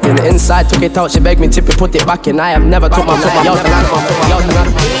kitties catting. Inside took it out, she begged me tip it, put it back in. I have never took my foot out.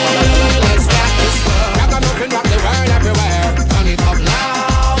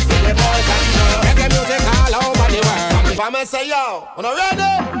 I'ma say yo, when I'm ready,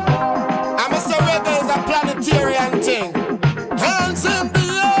 I'ma say reggae is a planetarian thing. Hands in the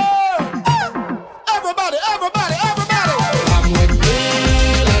air. Everybody. Come with me,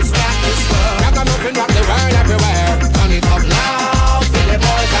 let's rock this world. Rock the world everywhere. Turn it up loud for the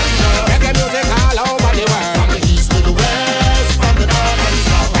boys and girls. Reggae music all over the world. From the east to the west, from the north and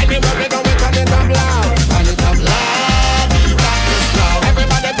south. Anywhere we go, we turn it up loud. Turn it up loud, we rock this crowd.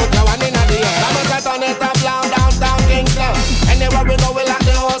 Everybody put your hand in the air. I'ma say turn it up loud, downtown Kingston. Anywhere we go, we lock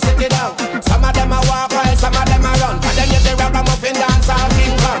the whole city down. Some of them a walk while some of them a run. For them you the ragamuffin dance all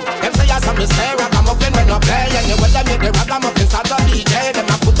King Kong. Them say yes, I'm the stay ragamuffin when no play. Anyway, them you the ragamuffin start to DJ. Them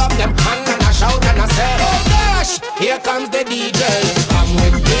a put up them hand and a shout and a say, oh gosh, here comes the DJ. Come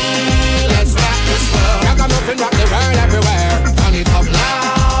with me, let's rock this world. Ragamuffin rock the world everywhere. Turn it up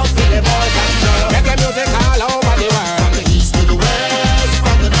loud for the boys and girls. Reggae music all over the world. From the east to the west,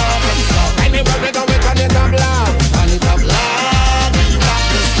 from the north and south. Anywhere we go, we turn it up loud. Turn it up loud, we rock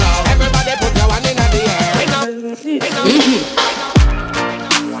this crowd. Everybody put your hand in the air.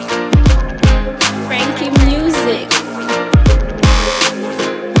 Frankie music.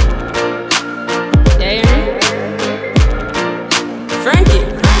 Frankie,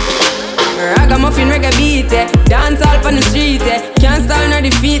 ragamuffin reggae beat, dance all on the street, can't stall nor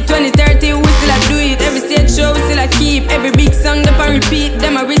defeat. 2030 we still a do it. Every stage show we still a keep. Every big song them a repeat.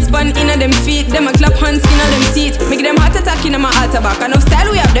 Them a respond in a them feet. Them a clap hands in a them teeth. Make them heart attack in a my altar back. Enough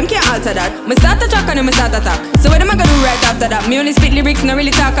style we have, them can't alter that. Me start a track and then me start attack. So what am I gonna do right after that? Me only spit lyrics, not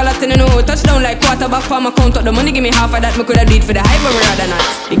really talk a lot and I know. Touchdown like quarterback for my count up. The money give me half of that. Me coulda do it for the hype but me rather not.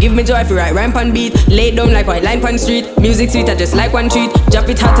 It give me joy if you write rhyme pan beat. Lay it down like white line pan street. Music sweet I just like one treat. Drop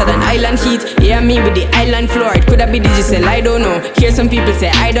it hotter than island heat. Yeah me with the island floor. It coulda be digital, I don't know. Hear some people say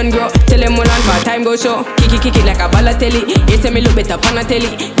I don't grow. Tell them all on for time go show. Kick it like a ballatelli. You say me look better on a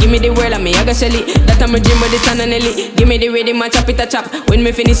telly. Give me the world and me I go shelly. That I'm a dream with the sun and Nelly. Give me the rhythm and chop it a chop. When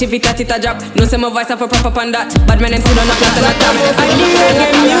me finish if it a drop. No say my voice have a proper on that. But my name still on a flat and a top. I do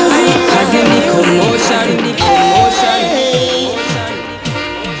reggae music cause in the commotion.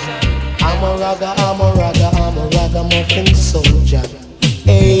 I'm a ragamuffin soldier.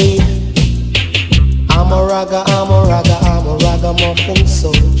 Hey, I'm a ragamuffin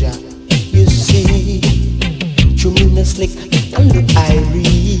soldier. You see, through me no slick and look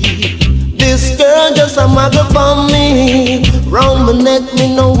irie. This girl just a mugger for me. Round my neck,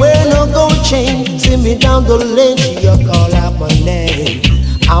 me no wear no gold chain. See me down the lane, she a call out my name.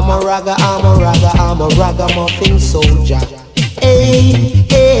 I'm a ragamuffin soldier. Hey,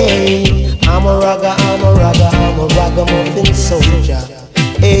 hey, I'm a ragamuffin soldier.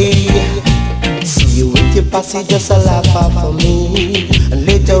 Hey, see you with your posse, just a laugh out for me. And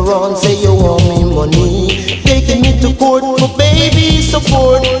later on say you want me money. Taking me to court for baby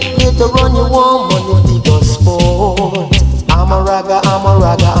support. Later on you want money to go sport. I'm a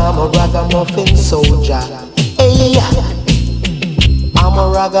ragamuffin soldier. Hey, I'm a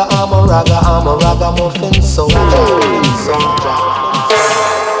ragamuffin soldier.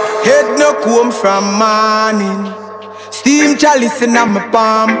 Head no comb from morning. Steam chalice in my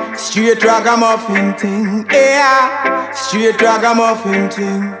palm. Straight ragamuffin thing. Yeah, straight ragamuffin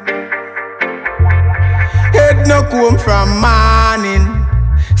thing. Head no comb from morning.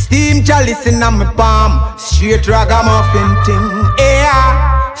 Steam chalice in my palm. Straight ragamuffin thing.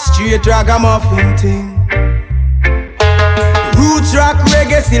 Yeah, straight ragamuffin thing. Roots rock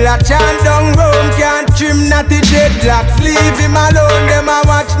reggae still a chant down Rome. Can't trim natty dreadlocks. Leave him alone. Them a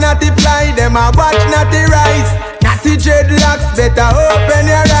watch natty fly. Them a watch natty rise. Natty dreadlocks, better open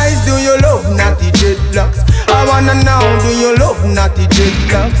your eyes. Do you love natty dreadlocks? I wanna know, do you love natty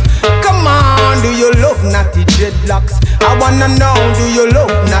dreadlocks? Come on, do you love natty dreadlocks? I wanna know, do you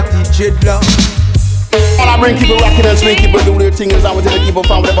love natty dreadlocks? All I bring, keep it rocking and swing, keep it doing their thing. Is I want to keep on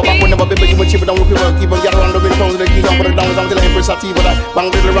found, whatever back, whenever baby you would chip it down, keep on get around the big tones, the keys on, put it down, I'm telling Empress Sati, but I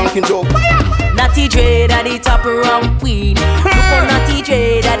bang the ranking joke. Natty dread at the top around queen. Look on Natty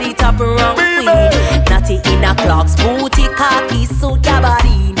dread at the top around queen. Natty in a clocks, booty, khaki, suit,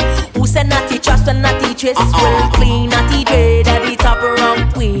 gabardine. Who said Natty trust and Natty dress well clean? Natty dread at the top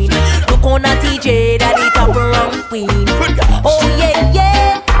around queen. Look on Natty dread at the top around queen. Oh yeah,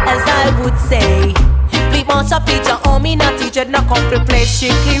 yeah, as I would say. We want a feature on me, Natty dread, not come to play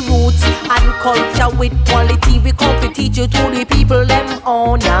strictly roots and culture with quality. We come to teach you to the people them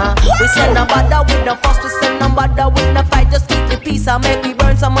on ya. We send a bother with the fuss, we send a bother with the fight. Just keep the peace and make we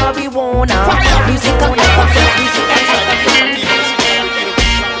burn some marijuana. Music and music.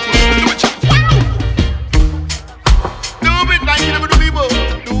 Do it like you never do people.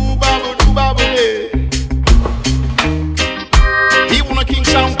 Do babu, yeah. He wanna king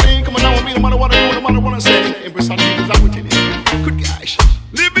sound thing, come on now, be no matter what I do, no matter what I say. Empress Sati, is that what it is? Good gosh.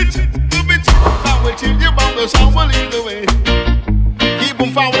 Live it, that will till you bound the sound will lead the way. Keep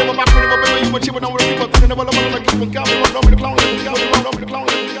on found, whatever back, whatever baby, you will chip it down with the people, never keep on counting, run over the clown,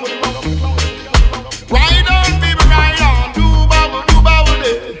 Ride on, baby, ride on, do babu,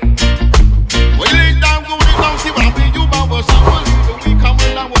 day. When you lay down, go lay down, see what I mean, you babu, sound will lead the way, come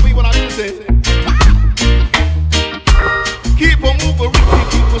down with me, what I didn't say. Keep on moving,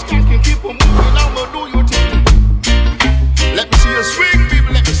 keep on skanking, keep on moving, now go do your thing. Let me see you swing, baby,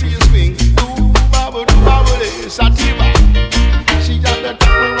 let me see you swing. Do babu, Sativa. She got the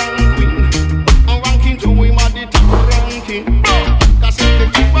top ranking queen. I'm ranking to him at the top ranking. Cause if the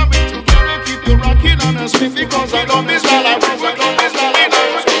two of me together, keep you rocking on a swing. Because I love this all I want, I love this all I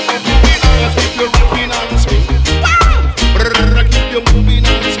want. Keep you rocking on a swing. Keep you moving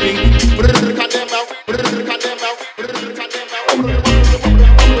on a swing.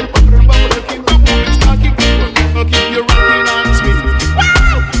 Keep you rocking on swing.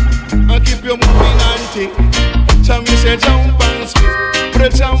 Keep you moving and ting. Tell me say jump and swing. Put a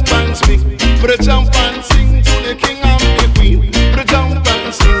jump and swing. Put a jump and sing to the king and the queen. Put a jump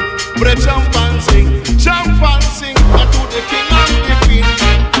and sing. Put a jump and sing. Jump and sing to the king and the queen.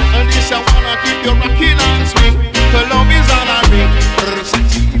 And this I wanna keep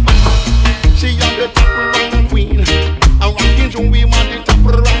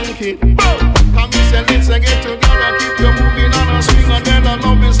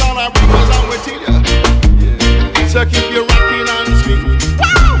love is all I bring, cause I'm with you. Yeah. So keep you rocking on me.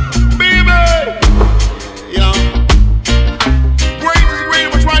 Wow, baby. Yeah. Great is great,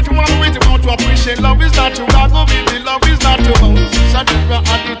 but try to moderate it, want to appreciate. Love is not to rock of it, love is not to bounce. Sativa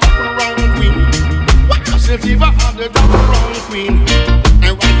at the top around queen. Wow, Sativa at the top around queen.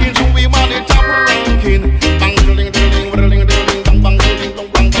 And rocking to we want the top around king. Bang, ding, ding, ding, ding, bang, bang, ding, ding, bang, bang,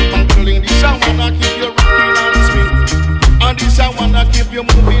 ding. This I wanna keep you rocking on me. And this I wanna keep you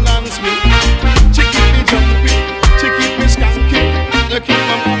moving on me. She keep me jumping, she keep me skanking. They keep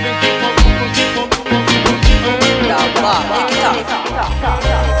me moving, keep on moving, keep on moving.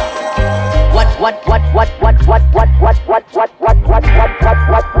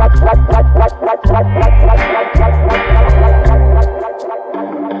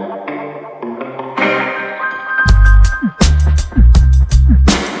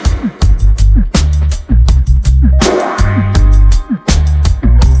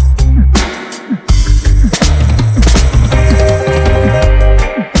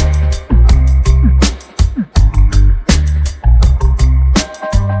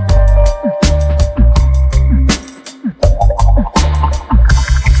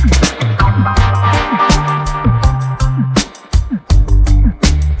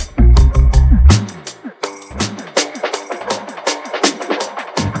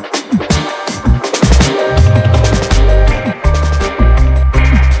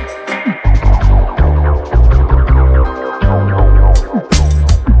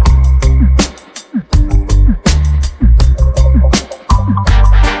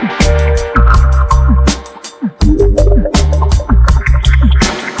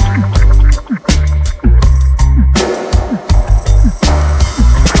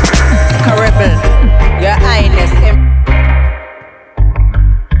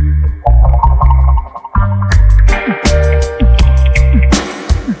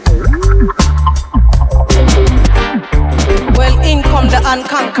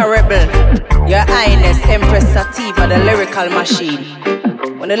 Machine.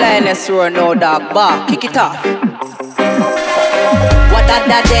 When the lioness roar, no dog bark, kick it off. What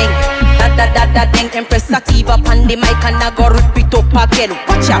that ding? That ding. Empress Sativa on the mic and I go rip it up again.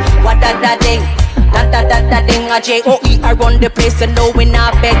 Watch out. What that ding? That ding. A J-O-E around the place and no we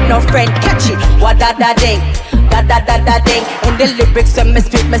not beg no friend. Catch it. What that ding? That ding. In the lyrics and me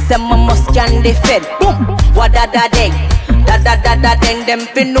speak, me say my must can defend. Boom. What that ding? That ding. Them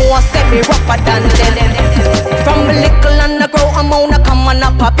fi know say me rougher than them. From a little and I grow, I'm on a come on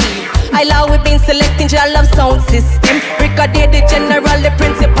a poppy. I love we been selecting your love sound system. Brigadier the general, the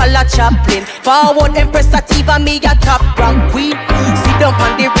principal, a chaplain. Forward Empress Sativa, me a top rank queen. Sit down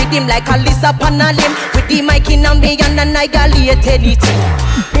on the rhythm like a Lisa Panalim. With the mic in a me and annihilate anything.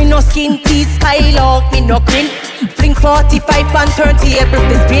 Me no skin teeth, skylark, me no grin. Fling 45 and 30 able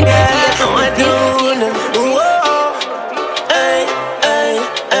to spin.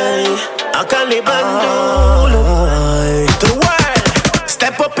 I can't live the world.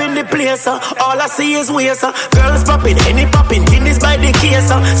 Step up in the place, all I see is waste. Girls popping, any popping, Guinness by the case.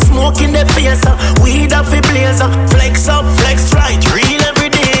 Smoke in the face, weed off the blazer. Flex up, flex right, real every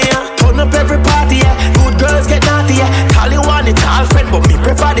day. Turn up every party, yeah. Good girls get naughty, yeah. Call you want it, all friend, but me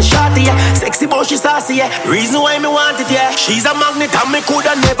prefer the shorty, yeah. Sexy but she sassy, yeah. Reason why me want it, yeah. She's a magnet and me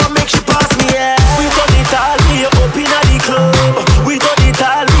coulda never make she pass me, yeah. We done it all, we up in the club. We done it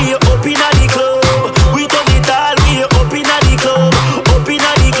all, we up in the club. We done it all, we up in the club. Up in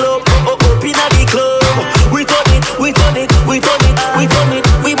the club, up in the club. We done it, we done it, we done it, we done it,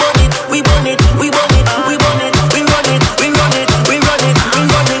 we won it, we won it, we won it, we won it, we run it, we run it, we run it, we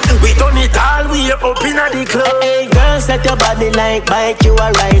run it. We done it all, we up in the club. Hey, girl, set your body like bike, you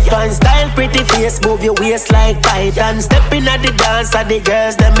are right. Fun style, pretty face, move your waist like Python. Step in at the dance, and the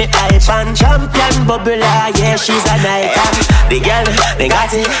girls, them me hype and champion bubbler, yeah, she's an icon. The girl, they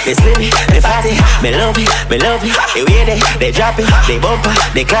got it, they slim it, they fatty. Me love it, they wear it, they drop it, they bump it,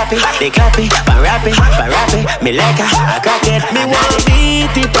 they clap it, but rap it, me like I crack it. Me want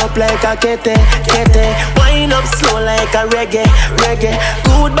beat it up like a kete. Wind up slow like a reggae.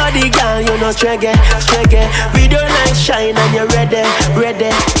 Good body girl, you know streggy. Video light shine and you ready.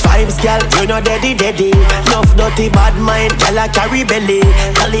 Vibes girl, you know daddy. Enough dirty bad mind, girl I carry belly.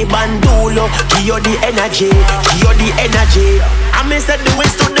 Caliban Dulo, give you the energy. I miss the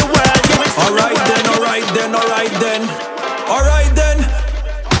ways to the world. Alright then.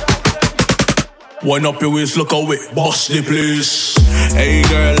 Wind up your waist, look away, bust the place. Hey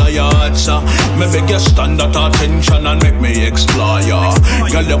girl, I hot, sir. Me beg you stand at attention and make me explore ya.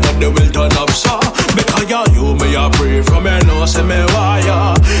 Girl, your body will turn up, sir. Because you me a pray from your nose and me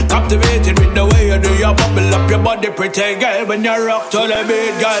wire. Captivated with the way you do your bubble up your body, pretty girl. When you rock to the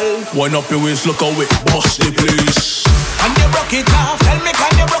beat, girl. Wind up your waist, look away, bust the place. Can you broke it off? Tell me,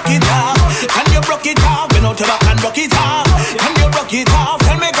 can you broke it off? Can you broke it off? Bend out your back and broke it off. Can you broke it off?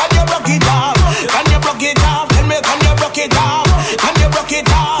 Tell me, can you broke it off? Can you broke it off? Tell me, can you broke it off? Can you broke it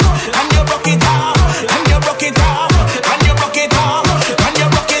off? Can you broke it off? Can you broke it off? Can you broke it off? Can you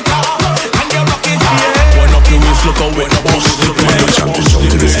broke it off? Can you broke it off? Wind up your waist, look away, bust the place. Jump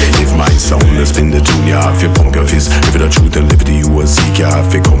to this. If my sound has been the tune, you have to punk of his. If it a truth and liberty, you will seek, you have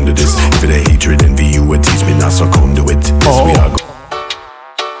to come to this. If it a hatred, envy, you will teach me not succumb to it. Yes, we are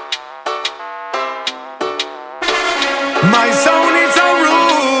My sound is a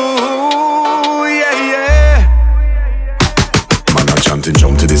rule, yeah. Man, I chant and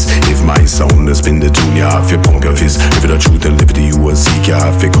jump to this. If my sound has been the tune, you have to punk of his. If it a truth and liberty, you will seek, you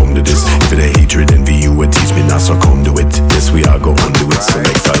have to come to this. If it a hatred, envy, you will teach me not succumb to it. Yes, we are go undo it. So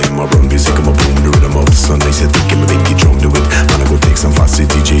next time I run music, I'm a boom, the rhythm up. Sunday said, think I'm a binky drum to it. Man, I go take some fast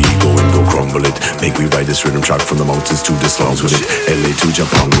DJ, go and go crumble it. Make we ride this rhythm track from the mountains to the slums with it. LA to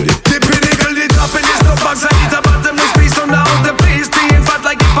Japan with it. The pinnacle, the top, and it's the box, I need a bottomless piece on down the place. Being fat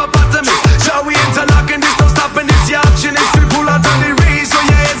like hippopotamus. Shall we interlock and this no stopping this? Your option is to pull out on the race, so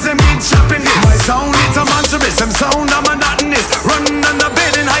your heads and get chopping this. My sound, it's a monstrous, some sound, I'm monotonous. Running on the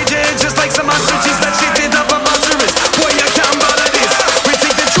bed and hide your head just like some ostriches. That shit is up a monstrous. Boy, you can't bother this. We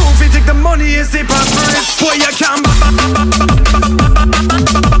take the truth, we take the money and stay prosperous. Boy, you can't bother this.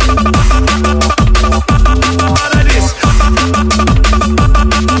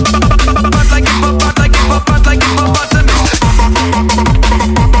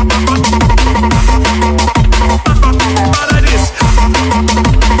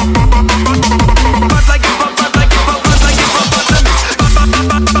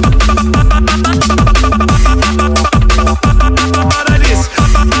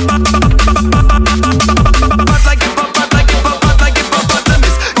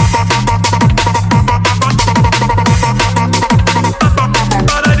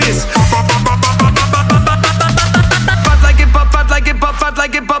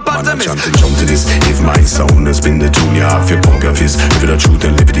 Jump to this. If my sound has been the tune, you have to punk of his. If it a truth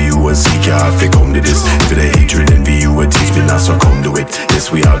and liberty, you will seek, you have to come to this. If it a hatred, envy, you will teach me not succumb to it. Yes,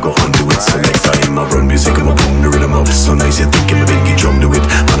 we are go undo it. So next time I run music, I'm a boom, the rhythm up. So nice, you think I'm a binky drum to it.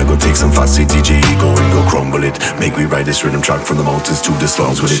 Man, I go take some fast DJ, go and go crumble it. Make we ride this rhythm track from the mountains to the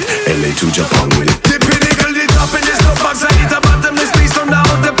slums with it. LA to Japan with it. The pinnacle, the top, and this no box, I need a bottomless piece on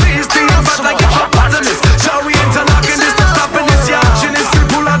down the place. Being fat like hippopotamus. Shall we interlock and this no stopping this? Your option is to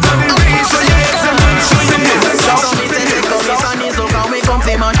pull out on the race, so your heads and get chopping this.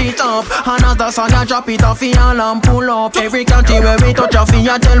 Another song I drop it off and pull up. Every country where we touch off,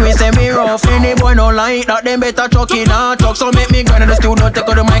 you tell we say me rough. Any boy no like that, them better chuck in a truck. So make me go to the studio, take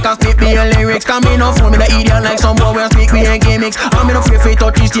out the mic and spit me a lyrics. Come me no fool, me the idiot like some boy when speak me a gimmicks. I'm in a free fit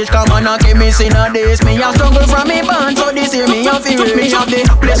touch the stage, come on and keep me sing a this. Me a struggle from me band, so this year me a feel me have the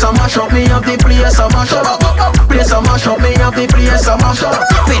place a mash up, me have the place a mash up. Place a mash up, me have the place a mash up.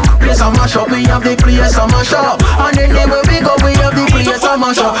 Place a mash up, me have the place a mash up. And then where we go, we have the place a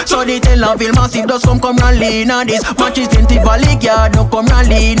mash up. So the Tel Aviv massive does come rally na this. Matches Tinty Valley yard no come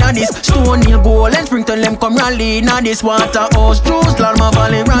rally na this. Stone Hill Gold and Springton them come rally na this. Waterhouse Jerusalem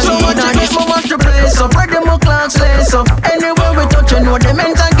Valley rally na this. So much to place up, break them clocks lace up. Anywhere we touch, you know them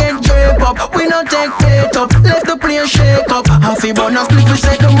ends and get drape up. We not take fate up, left the place shake up. Half a bonus split, we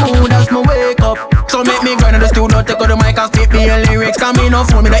set the mood as me wake up. So make me go to the studio, take out the mic and spit me a lyrics. Come me no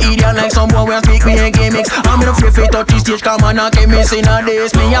fool, me the idiot like some boy when speak me a gimmicks. I'm in a free fit touch the stage, come on and keep me sing a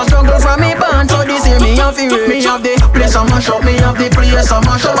this. Me a struggle from me band, so this year me a feel it. Me have the place a mash up, me have the place a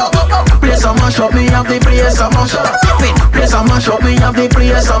mash up. Place a mash up, me have the place a mash up. Place a mash up, me have the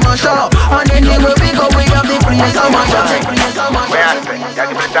place a mash up. And anywhere we go, we have the place a mash up. Where I say, you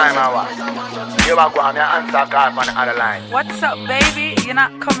give me the time I want. You are going to answer call on the other line. What's up, baby? You're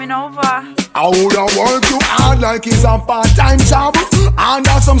not coming over? I woulda work you hard like it's a part-time job.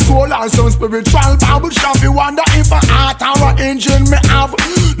 Under some soul and some spiritual Bible shop. You wonder if a heart or a engine me have.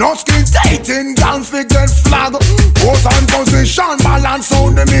 No skin dating, conflict and flag. Pose and position, balance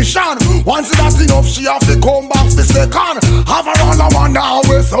on the mission. Once that's enough, she have to come back the second. Have her all I wonder how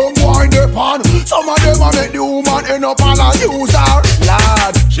we some boy depend. Some of them a make the woman end up all a user.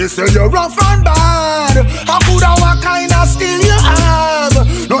 Lad, she say you're rough and bad. How could I what kind of skill you have?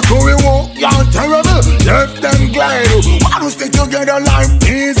 Not so we won't. You're terrible, left them glide. Why don't stick together like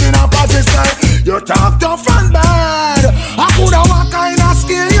peas in a party style? You talk tough and bad. I could have what kind of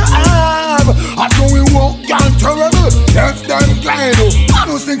skill you have. I know we walk, you're terrible, left them glide. Why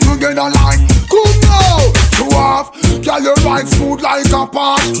don't stick together like good Girl, you ride smooth like a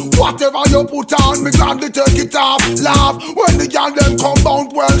pot. Whatever you put on, me gladly take it off. Laugh when the girl them come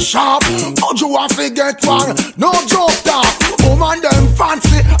bound well sharp. How you have to get one? No joke top. Woman them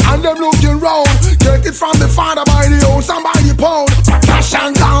fancy and them looking round. Get it from the father by the ounce and by the pound. Cash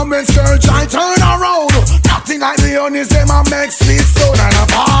and garments, girl, try turn around. Nothing like the honey, say my make sweet sound and a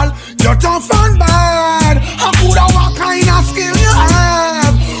ball. You're tough and bad. I could have what kind of skill you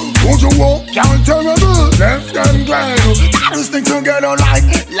have. Would you walk, can't terrible, left and glad. Gotta stick together like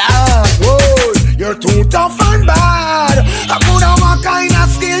love. Whoa, you're too tough and bad. I could have what kind of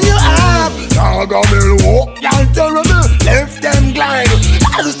skill you have. Dog a mill walk, can't terrible, left and glide.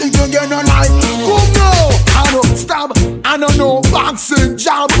 Gotta stick together like come now. I don't stop, I don't know boxing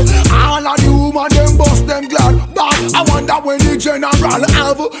job. All of the woman them bust them glad. But I wonder when the general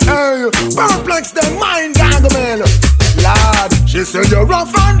have perplex them mind gargamel. Lad, she said you're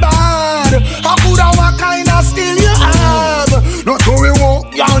rough and bad. I could have what kind of skill you have. Not so we walk,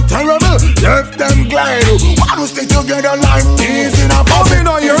 you're terrible. Left them glide. Why don't stay together like this in a pub? Me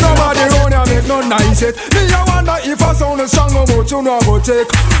know you're nobody round and make no nice it. Me I wonder if I sound strong about you know go take.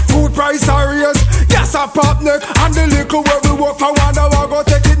 Food price are raised, gas a pop neck. And the liquor where we work for wonder I go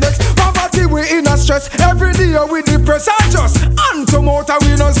take it next. Poverty we in a stress. Every day we depress. I just antum out and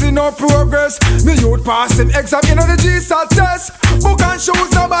we don't see no progress. Me youth passing exam in the GSAT test. Book and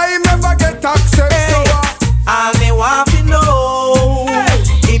shoes now buy him never get access. Hey, so all me want to know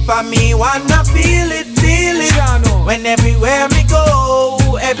if I me wanna feel it, feel it. When everywhere me go,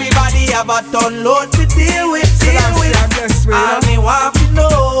 everybody have a ton load to deal with, deal with. All me want to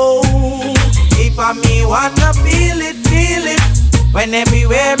know if I me wanna feel it, feel it. When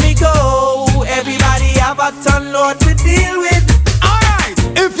everywhere me go, everybody have a ton load to deal with.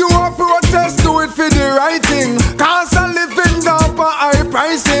 if you want protest, do it for the right thing. Cause a living down for high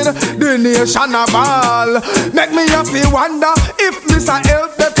pricing. The nation a ball. Make me have to wonder if Mr.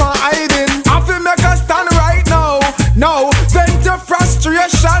 Help them for hiding. I feel make a stand right now. No, vent your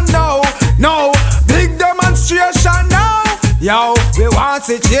frustration now. No, big demonstration now. Yo, we want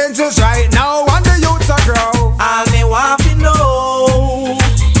to changes right now. And the youth a grow. All me want to know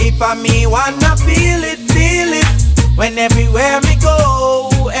if I me wanna feel it, feel it. When everywhere me go,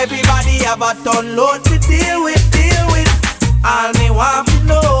 everybody have a ton load to deal with, deal with. All me want to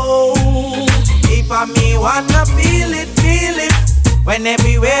know if I me wanna feel it, feel it. When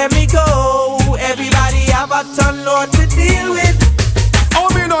everywhere me go, everybody have a ton load to deal with. Oh,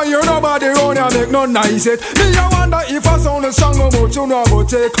 me know you're nobody round and make no nice it. Me I wonder if I sound a song about you know go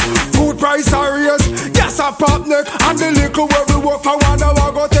take. Food price are raised, gas a pop neck. And the liquor where we work for wonder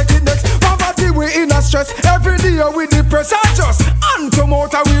I go take it next. Poverty we in a stress, every day we depress. I just antum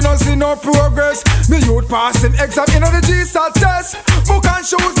out and we don't see no progress. Me youth passing exam in the GSAT test. Book and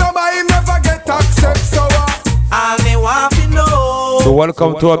shoes now buy him never get access. So all me want to know. So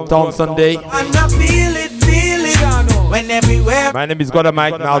welcome to Uptown Sunday. Wanna feel it, feel it. When everywhere. My name is Gwada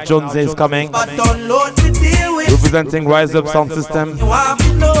Mike. Now Jonezy is coming. Representing Rise Up Sound System.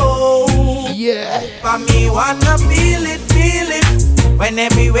 Yeah. For me wanna feel it, feel it. When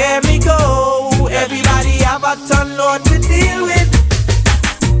everywhere me go, everybody have a ton load to deal with.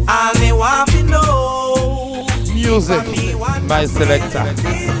 All me want to know. Music, my selector.